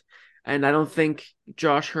soft, and I don't think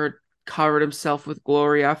Josh Hurt covered himself with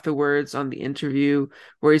glory afterwards on the interview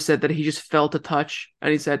where he said that he just felt a touch,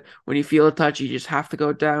 and he said when you feel a touch, you just have to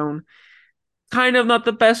go down. Kind of not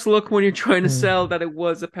the best look when you're trying to sell Mm. that it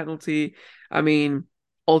was a penalty. I mean,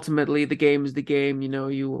 ultimately the game is the game.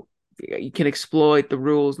 You can exploit the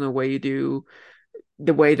rules in the way you do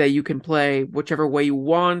the way that you can play whichever way you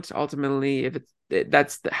want ultimately if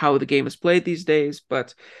that's how the game is played these days.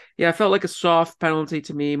 But yeah, it felt like a soft penalty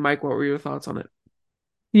to me. Mike, what were your thoughts on it?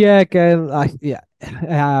 Yeah, again,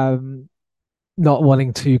 not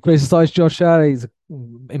wanting to criticize Josh Hurley. He's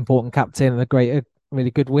an important captain and a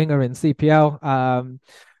really good winger in CPL.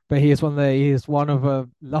 But he is one of a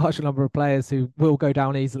large number of players who will go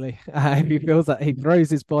down easily. If he feels that he throws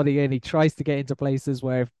his body in, he tries to get into places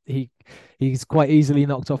where he's quite easily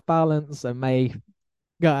knocked off balance and may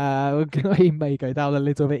he may go down a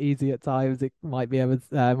little bit easy at times. It might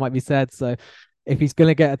be said. So if he's going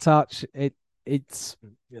to get a touch, it's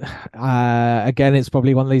again, it's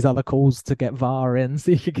probably one of these other calls to get VAR in,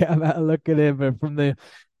 so you can get a better look at him. And from the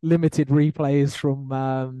limited replays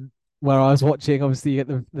from where I was watching, obviously you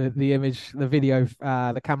get the image, the video,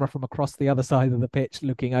 the camera from across the other side of the pitch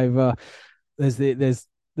looking over. There's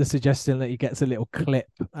the suggestion that he gets a little clip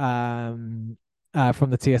from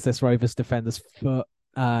the TSS Rovers defender's foot,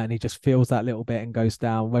 and he just feels that little bit and goes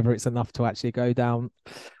down. Whether it's enough to actually go down,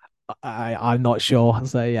 I'm not sure.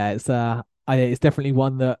 So yeah, it's definitely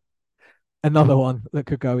another one that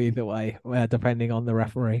could go either way, depending on the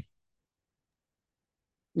referee.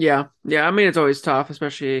 Yeah, I mean it's always tough,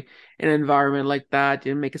 especially in an environment like that.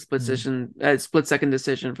 You make Mm, a split second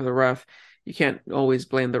decision for the ref. You can't always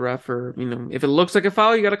blame the ref for, if it looks like a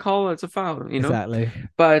foul, you got to call it, it's a foul. exactly.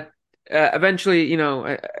 But eventually,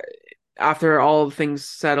 after all the things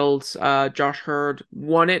settled, Josh Hurd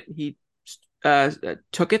won it. He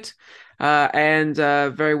took it, and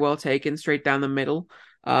very well taken, straight down the middle.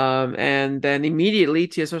 And then immediately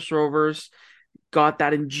TSS Rovers got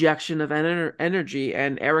that injection of energy,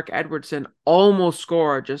 and Eric Edwardson almost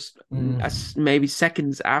scored just Mm, maybe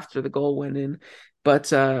seconds after the goal went in,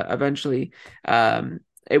 but eventually,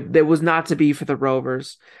 it was not to be for the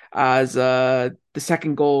Rovers as the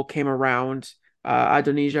second goal came around.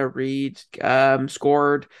 Indonesia Reed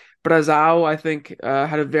scored, but Azau, I think,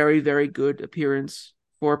 had a very, very good appearance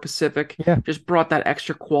for Pacific. yeah, Just brought that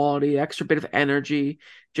extra quality, extra bit of energy.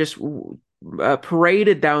 Just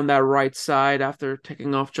paraded down that right side after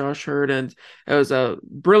taking off Josh Hurd, and it was a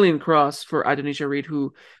brilliant cross for Indonesia Reed,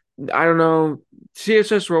 who I don't know,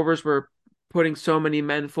 CSS Rovers were putting so many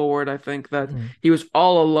men forward. I think that mm. he was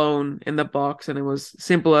all alone in the box, and it was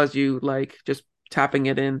simple as you like just tapping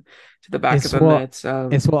it in to the back of It's the what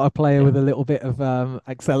net. it's what a player Yeah. with a little bit of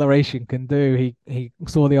acceleration can do. He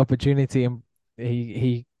saw the opportunity and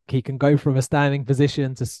he can go from a standing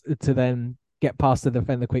position to then get past the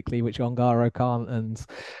defender quickly, which Ongaro can't. And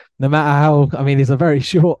no matter how, I mean, he's a very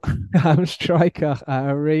short striker,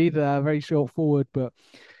 Reed, very short forward, but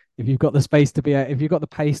if you've got the space to if you've got the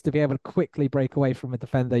pace to be able to quickly break away from a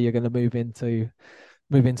defender, you're going to move into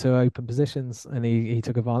open positions, and he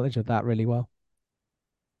took advantage of that really well.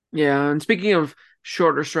 Yeah, and speaking of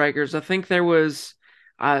shorter strikers, I think there was,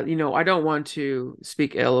 I don't want to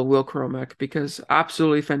speak ill of Will Kromek because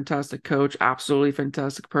absolutely fantastic coach, absolutely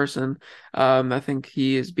fantastic person. I think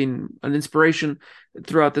he has been an inspiration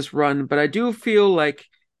throughout this run, but I do feel like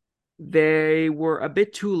they were a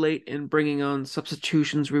bit too late in bringing on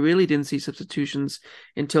substitutions. We really didn't see substitutions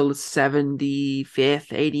until the 75th,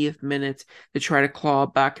 80th minute to try to claw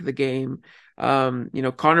back the game. Connor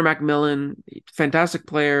McMillan, fantastic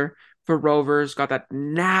player for Rovers, got that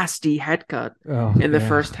nasty head cut Oh in the yeah.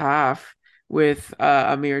 first half with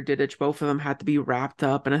Amir Didic. Both of them had to be wrapped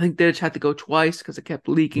up, and I think Didic had to go twice because it kept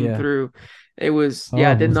leaking Yeah, through. It was,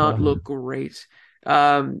 yeah, it did horrible not stuff. look great.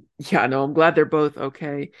 Yeah, no, I'm glad they're both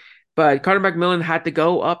okay. But Connor McMillan had to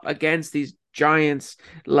go up against these giants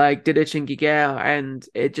like Didic and Giguere, and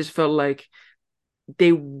it just felt like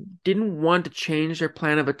they didn't want to change their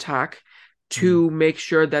plan of attack Mm, to make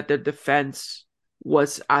sure that their defense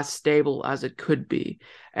was as stable as it could be.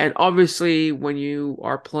 And obviously, when you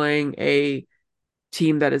are playing a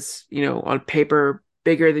team that is, on paper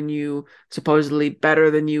bigger than you, supposedly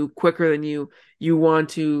better than you, quicker than you want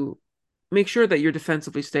to make sure that you're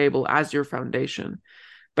defensively stable as your foundation.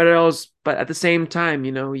 But at the same time,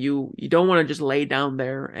 you don't want to just lay down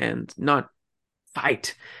there and not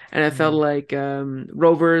fight. And I felt mm. like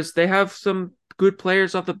Rovers, they have some good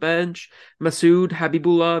players off the bench. Masood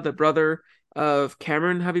Habibullah, the brother of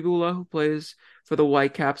Cameron Habibullah, who plays for the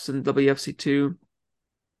Whitecaps and WFC2.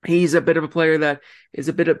 He's a bit of a player that is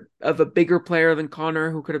a bit of a bigger player than Connor,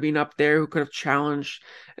 who could have been up there, who could have challenged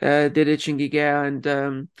Didic and Giga.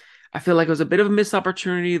 And I feel like it was a bit of a missed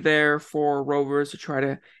opportunity there for Rovers to try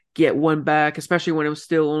to get one back, especially when it was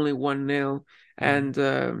still only 1-0, and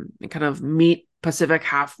kind of meet Pacific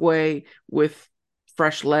halfway with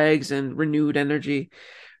fresh legs and renewed energy.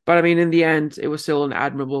 But I mean, in the end, it was still an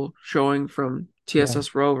admirable showing from Yeah.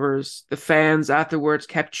 TSS Rovers. The fans afterwards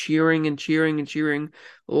kept cheering and cheering and cheering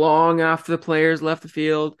long after the players left the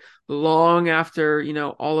field, long after,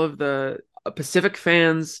 all of the Pacific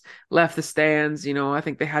fans left the stands. I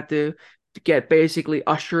think they had to get basically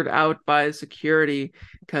ushered out by security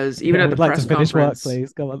because even Yeah, at the we'd like to press finish work, conference,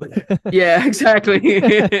 please. Come on. yeah, exactly.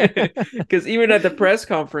 Because even at the press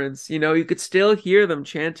conference, you could still hear them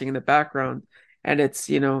chanting in the background. And it's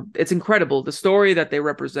incredible. The story that they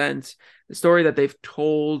represent, the story that they've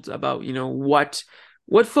told about,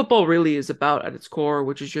 what football really is about at its core,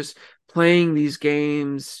 which is just playing these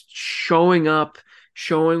games, showing up,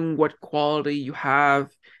 showing what quality you have,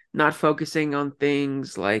 not focusing on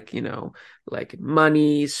things like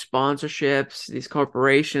money, sponsorships, these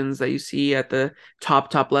corporations that you see at the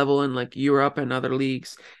top level in like Europe and other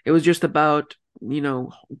leagues. It was just about,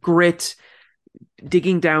 grit,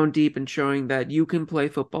 digging down deep and showing that you can play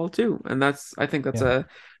football too. And I think that's Yeah.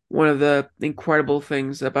 one of the incredible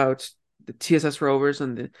things about the TSS Rovers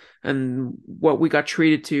and what we got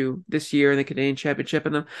treated to this year in the Canadian Championship.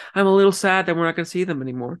 And I'm a little sad that we're not going to see them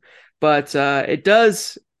anymore. But it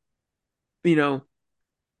does, you know,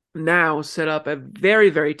 now set up a very,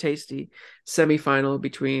 very tasty semifinal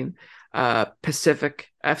between Pacific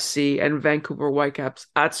FC and Vancouver Whitecaps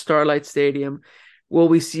at Starlight Stadium. Will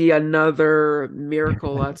we see another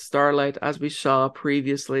miracle at Starlight as we saw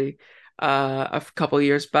previously a couple of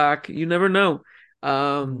years back? You never know.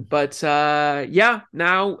 Mm. But yeah,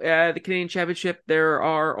 now the Canadian Championship, there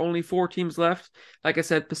are only 4 teams left. Like I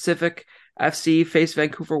said, Pacific FC face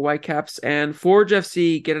Vancouver Whitecaps, and Forge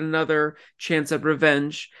FC get another chance at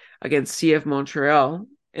revenge against CF Montreal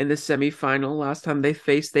in the semifinal. Last time they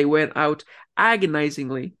faced, they went out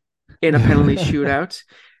agonizingly in a penalty shootout.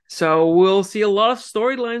 So we'll see a lot of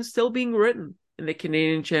storylines still being written in the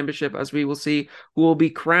Canadian Championship as we will see who will be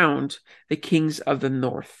crowned the Kings of the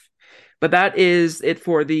North. But that is it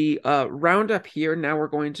for the roundup here. Now we're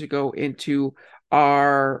going to go into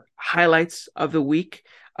our highlights of the week.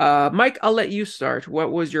 Mike, I'll let you start.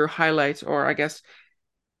 What was your highlight, or I guess,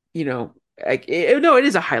 no, it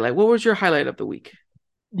is a highlight. What was your highlight of the week?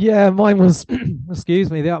 Yeah, mine was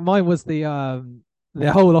excuse me, mine was the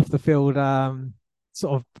whole off the field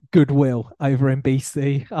sort of goodwill over in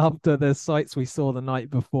BC after the sights we saw the night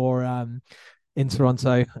before in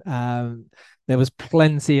Toronto. There was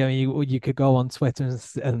plenty. I mean, you could go on Twitter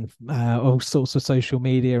and all sorts of social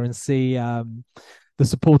media and see the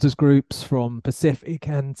supporters groups from Pacific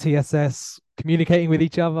and TSS communicating with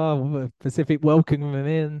each other. Pacific welcoming them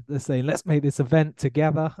in. They're saying, "Let's make this event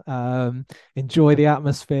together. Enjoy the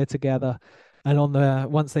atmosphere together." And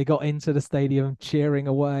once they got into the stadium, cheering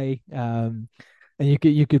away. And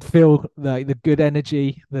you could feel the good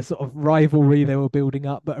energy, the sort of rivalry they were building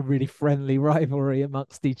up, but a really friendly rivalry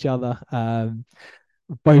amongst each other.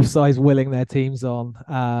 Both sides willing their teams on.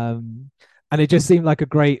 And it just seemed like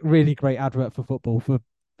a really great advert for football, for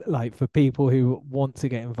people who want to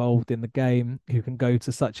get involved in the game, who can go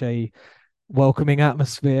to such a welcoming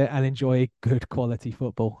atmosphere and enjoy good quality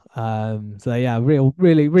football. So yeah,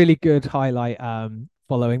 really good highlight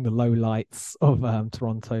following the low lights of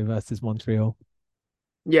Toronto versus Montreal.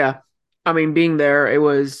 Yeah. I mean, being there, it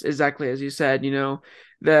was exactly as you said,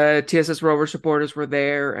 the TSS Rover supporters were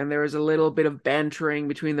there, and there was a little bit of bantering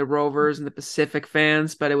between the Rovers and the Pacific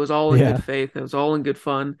fans, but it was all in good Yeah, faith. It was all in good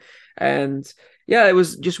fun. And yeah, it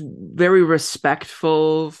was just very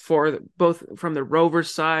respectful for both from the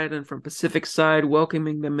Rovers side and from Pacific side,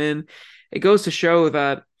 welcoming them in. It goes to show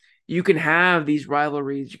that you can have these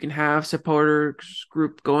rivalries, you can have supporters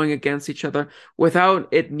group going against each other without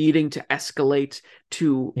it needing to escalate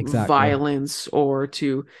to exactly. violence or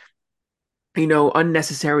to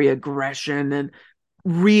unnecessary aggression and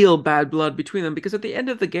real bad blood between them. Because at the end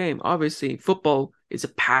of the game, obviously, football is a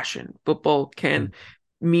passion. Football can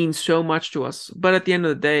Mm. mean so much to us, but at the end of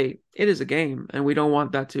the day, it is a game, and we don't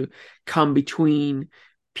want that to come between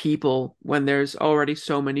people when there's already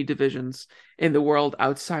so many divisions in the world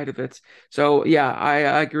outside of it. So yeah,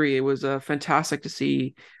 I agree. It was fantastic to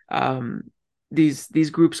see these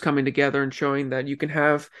groups coming together and showing that you can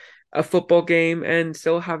have a football game and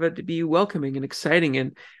still have it to be welcoming and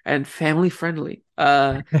exciting and family friendly.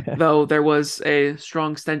 Though there was a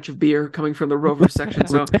strong stench of beer coming from the Rovers section,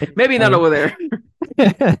 so maybe not over there.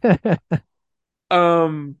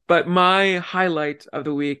 But my highlight of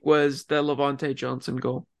the week was the Levante Johnson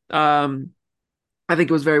goal. I think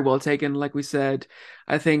it was very well taken. Like we said,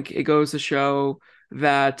 I think it goes to show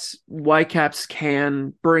that Whitecaps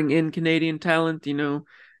can bring in Canadian talent.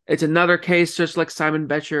 It's another case just like Simon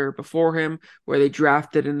Betcher before him, where they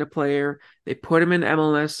drafted in a player, they put him in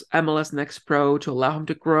MLS Next Pro to allow him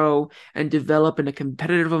to grow and develop in a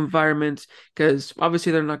competitive environment. Because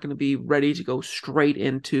obviously they're not going to be ready to go straight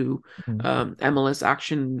into MLS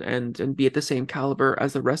action and be at the same caliber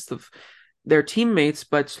as the rest of their teammates,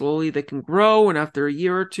 but slowly they can grow. And after a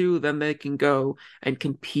year or two, then they can go and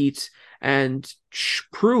compete and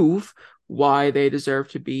prove why they deserve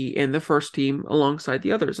to be in the first team alongside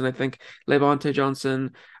the others. And I think Levante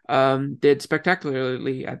Johnson did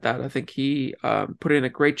spectacularly at that. I think he put in a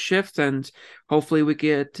great shift, and hopefully we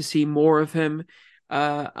get to see more of him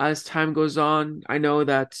as time goes on. I know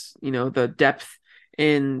that, the depth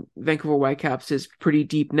in Vancouver Whitecaps is pretty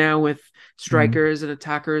deep now with Mm. strikers and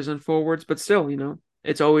attackers and forwards, but still,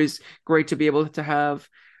 it's always great to be able to have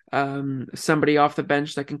somebody off the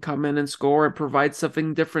bench that can come in and score and provide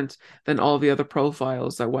something different than all the other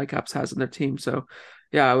profiles that Whitecaps has in their team. So,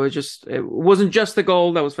 yeah, it wasn't just the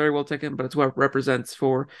goal that was very well taken, but it's what it represents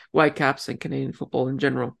for Whitecaps and Canadian football in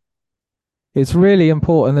general. It's really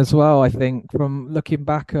important as well, I think, from looking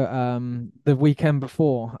back at the weekend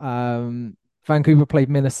before. Vancouver played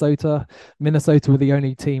Minnesota. Minnesota were the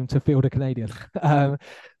only team to field a Canadian. Um,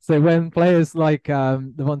 so when players like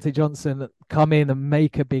Devontae Johnson come in and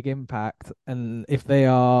make a big impact, and if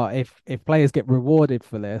players get rewarded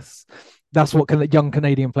for this, that's what young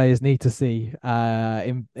Canadian players need to see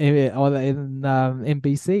in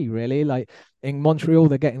BC, really. Like in Montreal,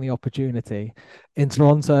 they're getting the opportunity. In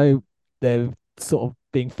Toronto, they're sort of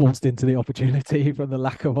being forced into the opportunity from the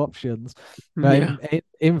lack of options. But Yeah,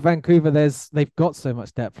 in Vancouver, they've got so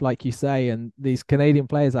much depth, like you say, and these Canadian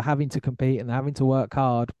players are having to compete and having to work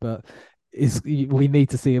hard, but we need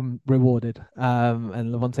to see them rewarded.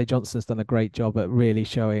 And Levante Johnson's done a great job at really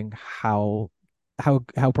showing how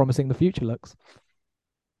promising the future looks.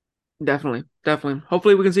 definitely, definitely.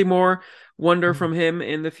 Hopefully, we can see more wonder Mm. from him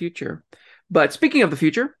in the future. But speaking of the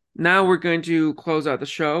future, now we're going to close out the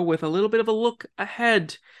show with a little bit of a look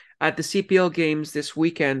ahead at the CPL games this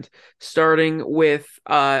weekend, starting with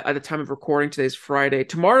at the time of recording, today's Friday,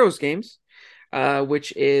 tomorrow's games,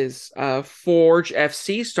 which is Forge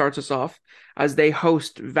FC starts us off as they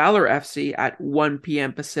host Valor FC at 1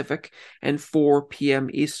 p.m. Pacific and 4 p.m.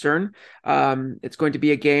 Eastern. It's going to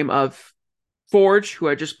be a game of Forge, who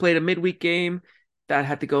had just played a midweek game that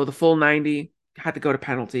had to go the full 90, had to go to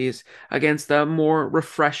penalties against the more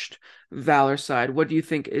refreshed Valor side. What do you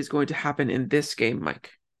think is going to happen in this game,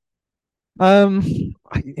 Mike? Um,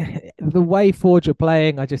 the way Forge are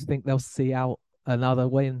playing, I just think they'll see out another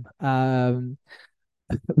win.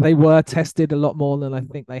 They were tested a lot more than I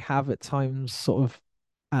think they have at times, sort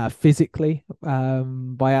of physically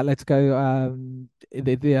by Atletico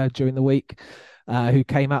during the week, who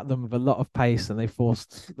came at them with a lot of pace, and they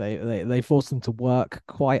forced them to work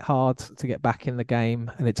quite hard to get back in the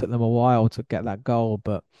game, and it took them a while to get that goal.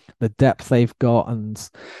 But the depth they've got and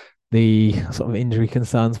the sort of injury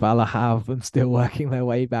concerns Valla have, and still working their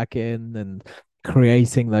way back in and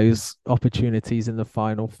creating those opportunities in the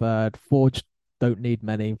final third. Forge don't need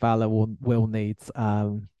many. Valla will need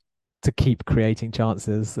to keep creating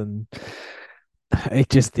chances, and it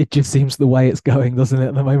just seems the way it's going, doesn't it?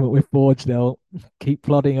 At the moment with Forge, they'll keep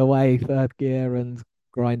plodding away third gear and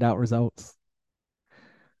grind out results.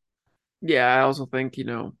 Yeah, I also think,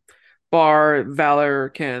 Bar Valor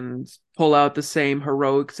can pull out the same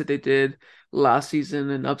heroics that they did last season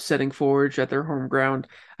and upsetting Forge at their home ground.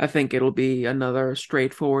 I think it'll be another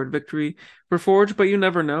straightforward victory for Forge, but you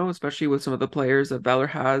never know, especially with some of the players that Valor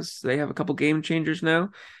has. They have a couple game changers now.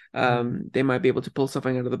 Mm. They might be able to pull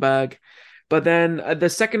something out of the bag. But then the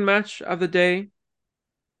second match of the day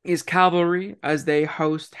is Cavalry as they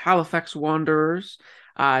host Halifax Wanderers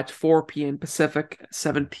at 4 p.m. Pacific,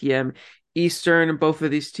 7 p.m. Eastern. Both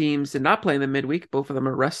of these teams did not play in the midweek. Both of them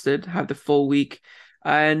are rested, have the full week.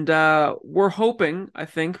 And we're hoping, I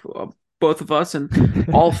think, both of us and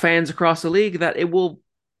all fans across the league, that it will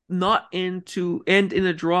not end in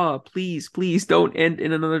a draw. Please, please don't end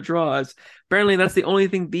in another draw. As apparently that's the only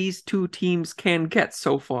thing these two teams can get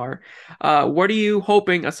so far. What are you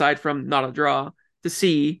hoping, aside from not a draw, to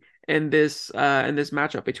see in this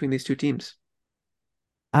matchup between these two teams?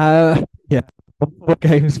 Yeah, 4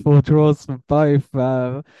 games, 4 draws for both.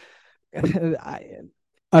 I,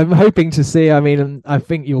 I'm hoping to see. I mean, I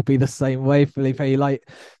think you'll be the same way, Felipe. Like,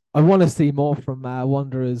 I want to see more from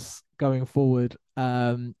Wanderers going forward.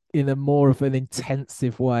 In a more of an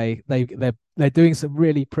intensive way. They're doing some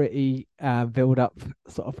really pretty build up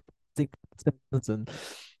sort of sequences and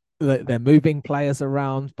they're moving players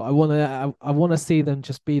around. But I want to see them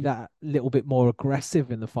just be that little bit more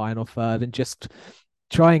aggressive in the final third and just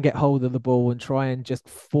try and get hold of the ball and try and just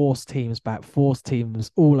force teams back, force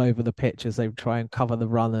teams all over the pitch as they try and cover the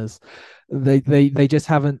runners. They just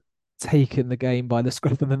haven't taken the game by the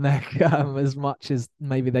scruff of the neck as much as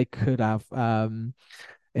maybe they could have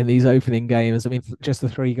in these opening games. I mean, just the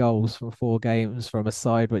 3 goals from 4 games from a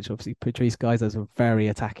side which obviously Patrice Guys has a very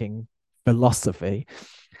attacking philosophy.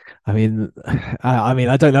 I mean, I mean,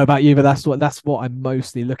 I don't know about you, but that's what I'm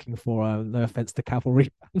mostly looking for. No offense to cavalry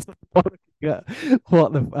fans,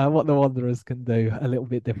 what the Wanderers can do a little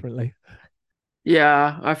bit differently.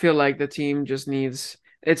 Yeah, I feel like the team just needs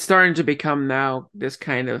it's starting to become now this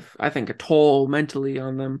kind of I think a toll mentally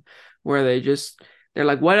on them where they're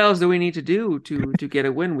like what else do we need to do to get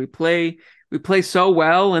a win? We play so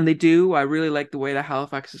well and they do. I really like the way that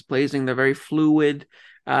Halifax is playing. They're very fluid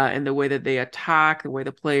in the way that they attack, the way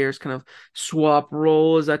the players kind of swap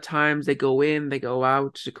roles at times. They go in, they go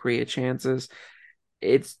out to create chances.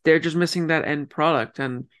 They're just missing that end product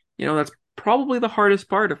and that's probably the hardest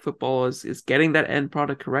part of football is getting that end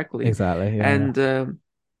product correctly. Exactly. Yeah. And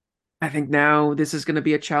I think now this is going to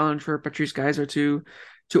be a challenge for Patrice Geyser to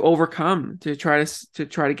overcome, to try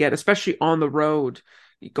to get, especially on the road.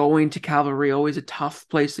 Going to Cavalry always a tough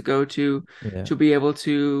place to go Yeah. to be able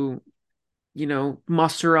to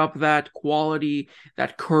muster up that quality,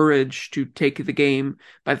 that courage to take the game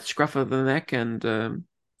by the scruff of the neck and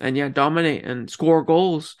yeah, dominate and score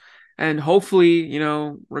goals. And hopefully,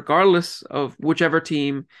 regardless of whichever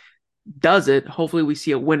team does it, hopefully we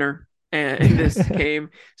see a winner in this game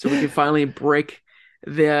so we can finally break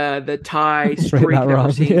the tie Break streak that that we're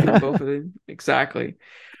run. seeing from Yeah. both of them. Exactly.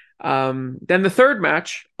 Then the third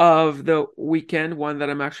match of the weekend, one that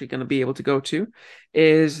I'm actually going to be able to go to,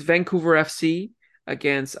 is Vancouver FC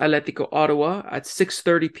against Atletico Ottawa at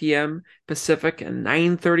 6:30 p.m. Pacific and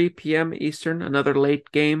 9:30 p.m. Eastern. Another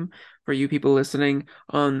late game for you people listening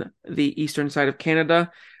on the eastern side of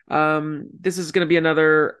Canada. This is going to be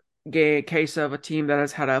another case of a team that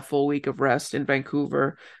has had a full week of rest in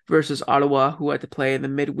Vancouver versus Ottawa, who had to play in the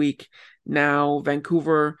midweek. Now,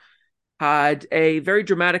 Vancouver had a very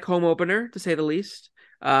dramatic home opener, to say the least.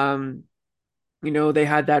 Um, they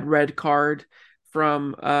had that red card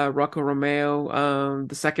from Rocco Romeo,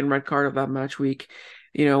 the second red card of that match week.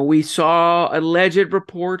 We saw alleged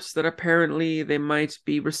reports that apparently they might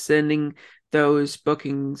be rescinding those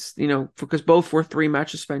bookings, because both were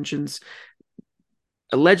 3-match suspensions.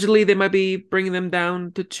 Allegedly, they might be bringing them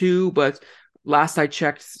down to 2, but last I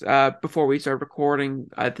checked, before we started recording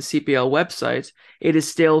at the CPL website, it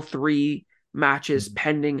is still 3 matches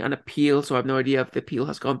pending an appeal. So I have no idea if the appeal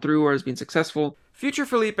has gone through or has been successful. Future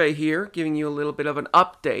Felipe here, giving you a little bit of an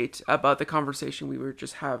update about the conversation we were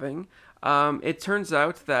just having. It turns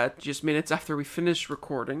out that just minutes after we finished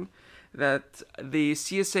recording, that the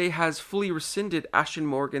CSA has fully rescinded Ashton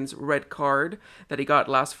Morgan's red card that he got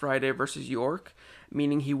last Friday versus York,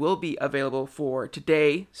 meaning he will be available for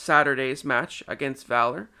today, Saturday's match against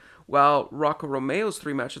Valor, while Rocco Romeo's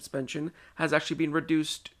 3-match suspension has actually been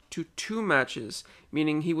reduced to 2 matches,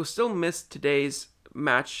 meaning he will still miss today's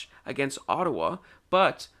match against Ottawa,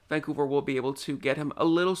 but Vancouver will be able to get him a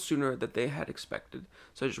little sooner than they had expected.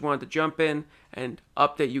 So I just wanted to jump in and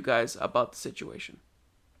update you guys about the situation.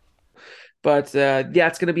 But yeah,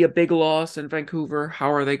 it's going to be a big loss in Vancouver.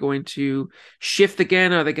 How are they going to shift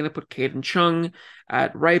again? Are they going to put Caden Chung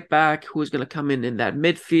at right back? Who's going to come in that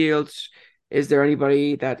midfield? Is there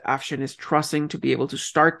anybody that Afshin is trusting to be able to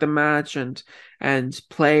start the match and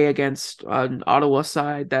play against an Ottawa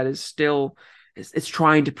side that is still it's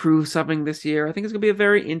trying to prove something this year? I think it's going to be a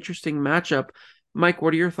very interesting matchup. Mike,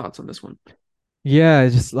 what are your thoughts on this one? Yeah,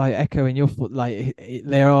 just like echoing your foot, like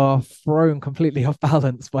they are thrown completely off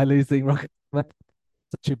balance by losing Rocket.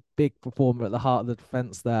 Such a big performer at the heart of the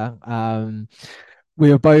defense there. We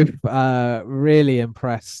were both really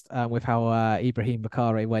impressed with how Ibrahim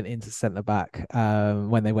Bakare went into centre back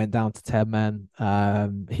when they went down to 10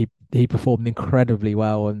 men. He performed incredibly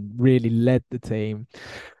well and really led the team.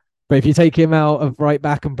 But if you take him out of right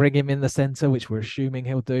back and bring him in the centre, which we're assuming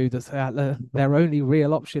he'll do, their only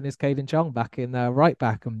real option is Caden Chung back in right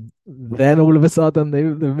back. And then all of a sudden, the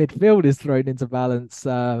midfield is thrown into balance.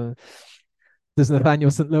 does Nathaniel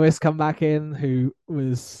St. Louis come back in, who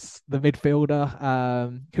was the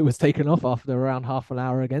midfielder, who was taken off after around half an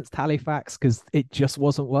hour against Halifax because it just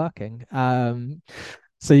wasn't working.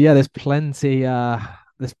 So yeah, there's plenty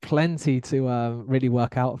to really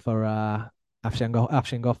work out for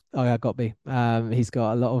Afshangov Gotby. He's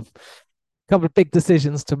got a lot of couple of big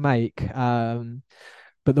decisions to make.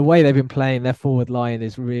 But the way they've been playing, their forward line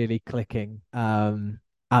is really clicking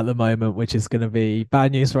at the moment, which is going to be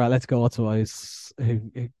bad news for Atletico Ottawa,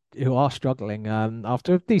 who are struggling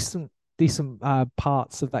after decent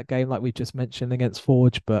parts of that game, like we just mentioned against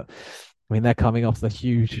Forge. But I mean, they're coming off the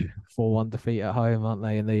huge 4-1 defeat at home, aren't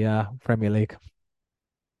they, in the Premier League?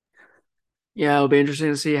 Yeah, it'll be interesting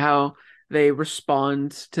to see how they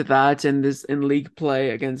respond to that in this in league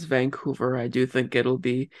play against Vancouver. I do think it'll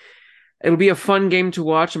be a fun game to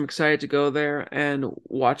watch. I'm excited to go there and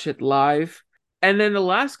watch it live. And then the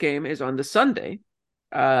last game is on the Sunday,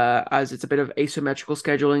 as it's a bit of asymmetrical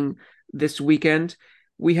scheduling this weekend.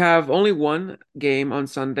 We have only one game on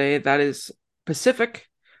Sunday. That is Pacific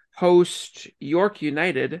host York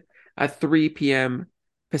United at 3 p.m.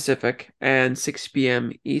 Pacific and 6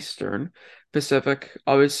 p.m. Eastern Pacific.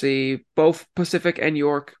 Obviously, both Pacific and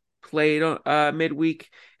York played midweek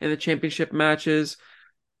in the championship matches.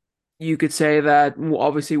 You could say that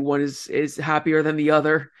obviously one is happier than the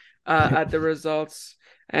other at the results.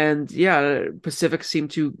 And yeah, Pacific seem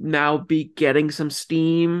to now be getting some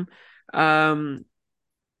steam um,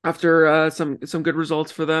 after some good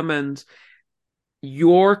results for them, and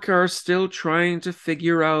York are still trying to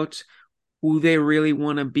figure out who they really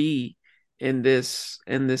want to be in this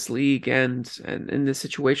league and in this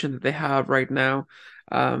situation that they have right now.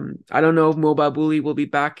 I don't know if Mobile Bully will be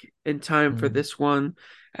back in time for Mm. this one.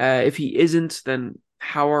 If he isn't, then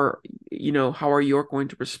how are York going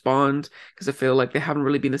to respond? Because I feel like they haven't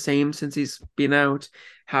really been the same since he's been out.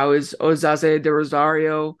 How is Ozaze de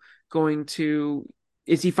Rosario going to?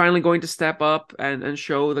 Is he finally going to step up and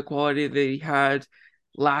show the quality that he had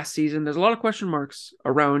last season? There's a lot of question marks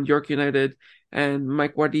around York United. And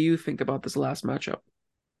Mike, what do you think about this last matchup?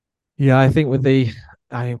 Yeah, I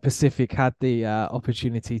mean, Pacific had the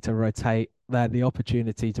opportunity to rotate. They had the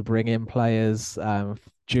opportunity to bring in players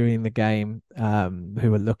during the game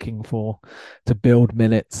who were looking to build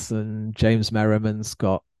minutes, and James Merriman's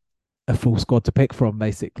got a full squad to pick from,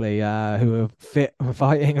 basically, who are fit,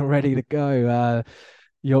 fighting, and ready to go.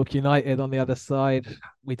 York United on the other side,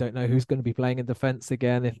 we don't know who's going to be playing in defence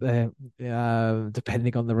again. If they're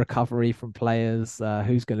depending on the recovery from players,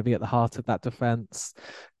 who's going to be at the heart of that defence,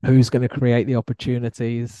 who's going to create the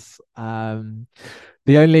opportunities. The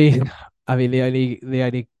only, I mean, the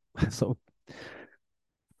only sort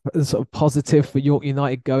sort of positive for York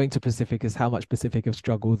United going to Pacific is how much Pacific have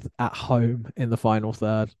struggled at home in the final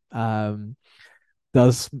third.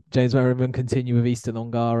 Does James Merriman continue with Easton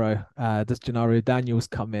Ongaro? Does Gennaro Daniels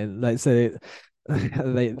come in? Like, so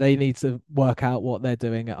they need to work out what they're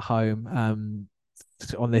doing at home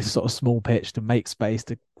on this sort of small pitch to make space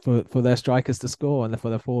for their strikers to score and for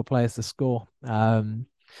their forward players to score.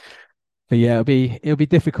 But yeah, it'll be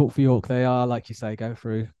difficult for York. They are, like you say, going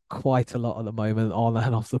through quite a lot at the moment on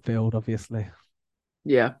and off the field, obviously.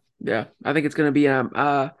 Yeah, yeah. I think it's going to be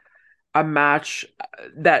a match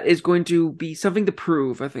that is going to be something to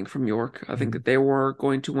prove, I think, from York. I think Mm. that they were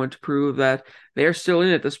going to want to prove that they're still in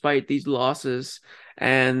it despite these losses.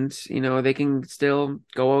 And, they can still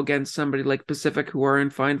go against somebody like Pacific who are in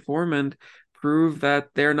fine form and prove that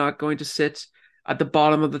they're not going to sit at the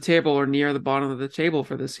bottom of the table or near the bottom of the table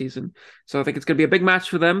for this season. So I think it's going to be a big match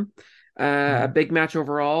for them, a Mm. big match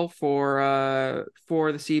overall for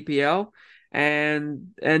the CPL. And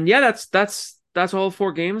yeah, that's all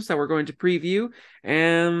four games that we're going to preview.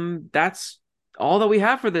 And that's all that we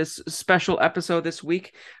have for this special episode this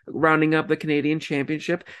week, rounding up the Canadian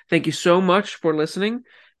Championship. Thank you so much for listening.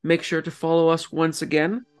 Make sure to follow us once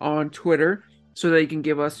again on Twitter so that you can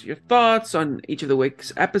give us your thoughts on each of the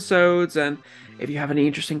week's episodes. And if you have any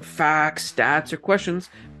interesting facts, stats, or questions,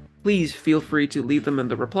 please feel free to leave them in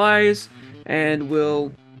the replies, and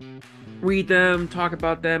we'll read them, talk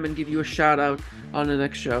about them, and give you a shout out on the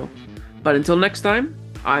next show. But until next time,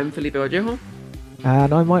 I'm Felipe Vallejo,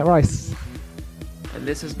 And I'm Mike Rice. and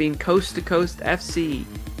this has been Coast to Coast FC,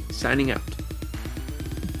 signing out.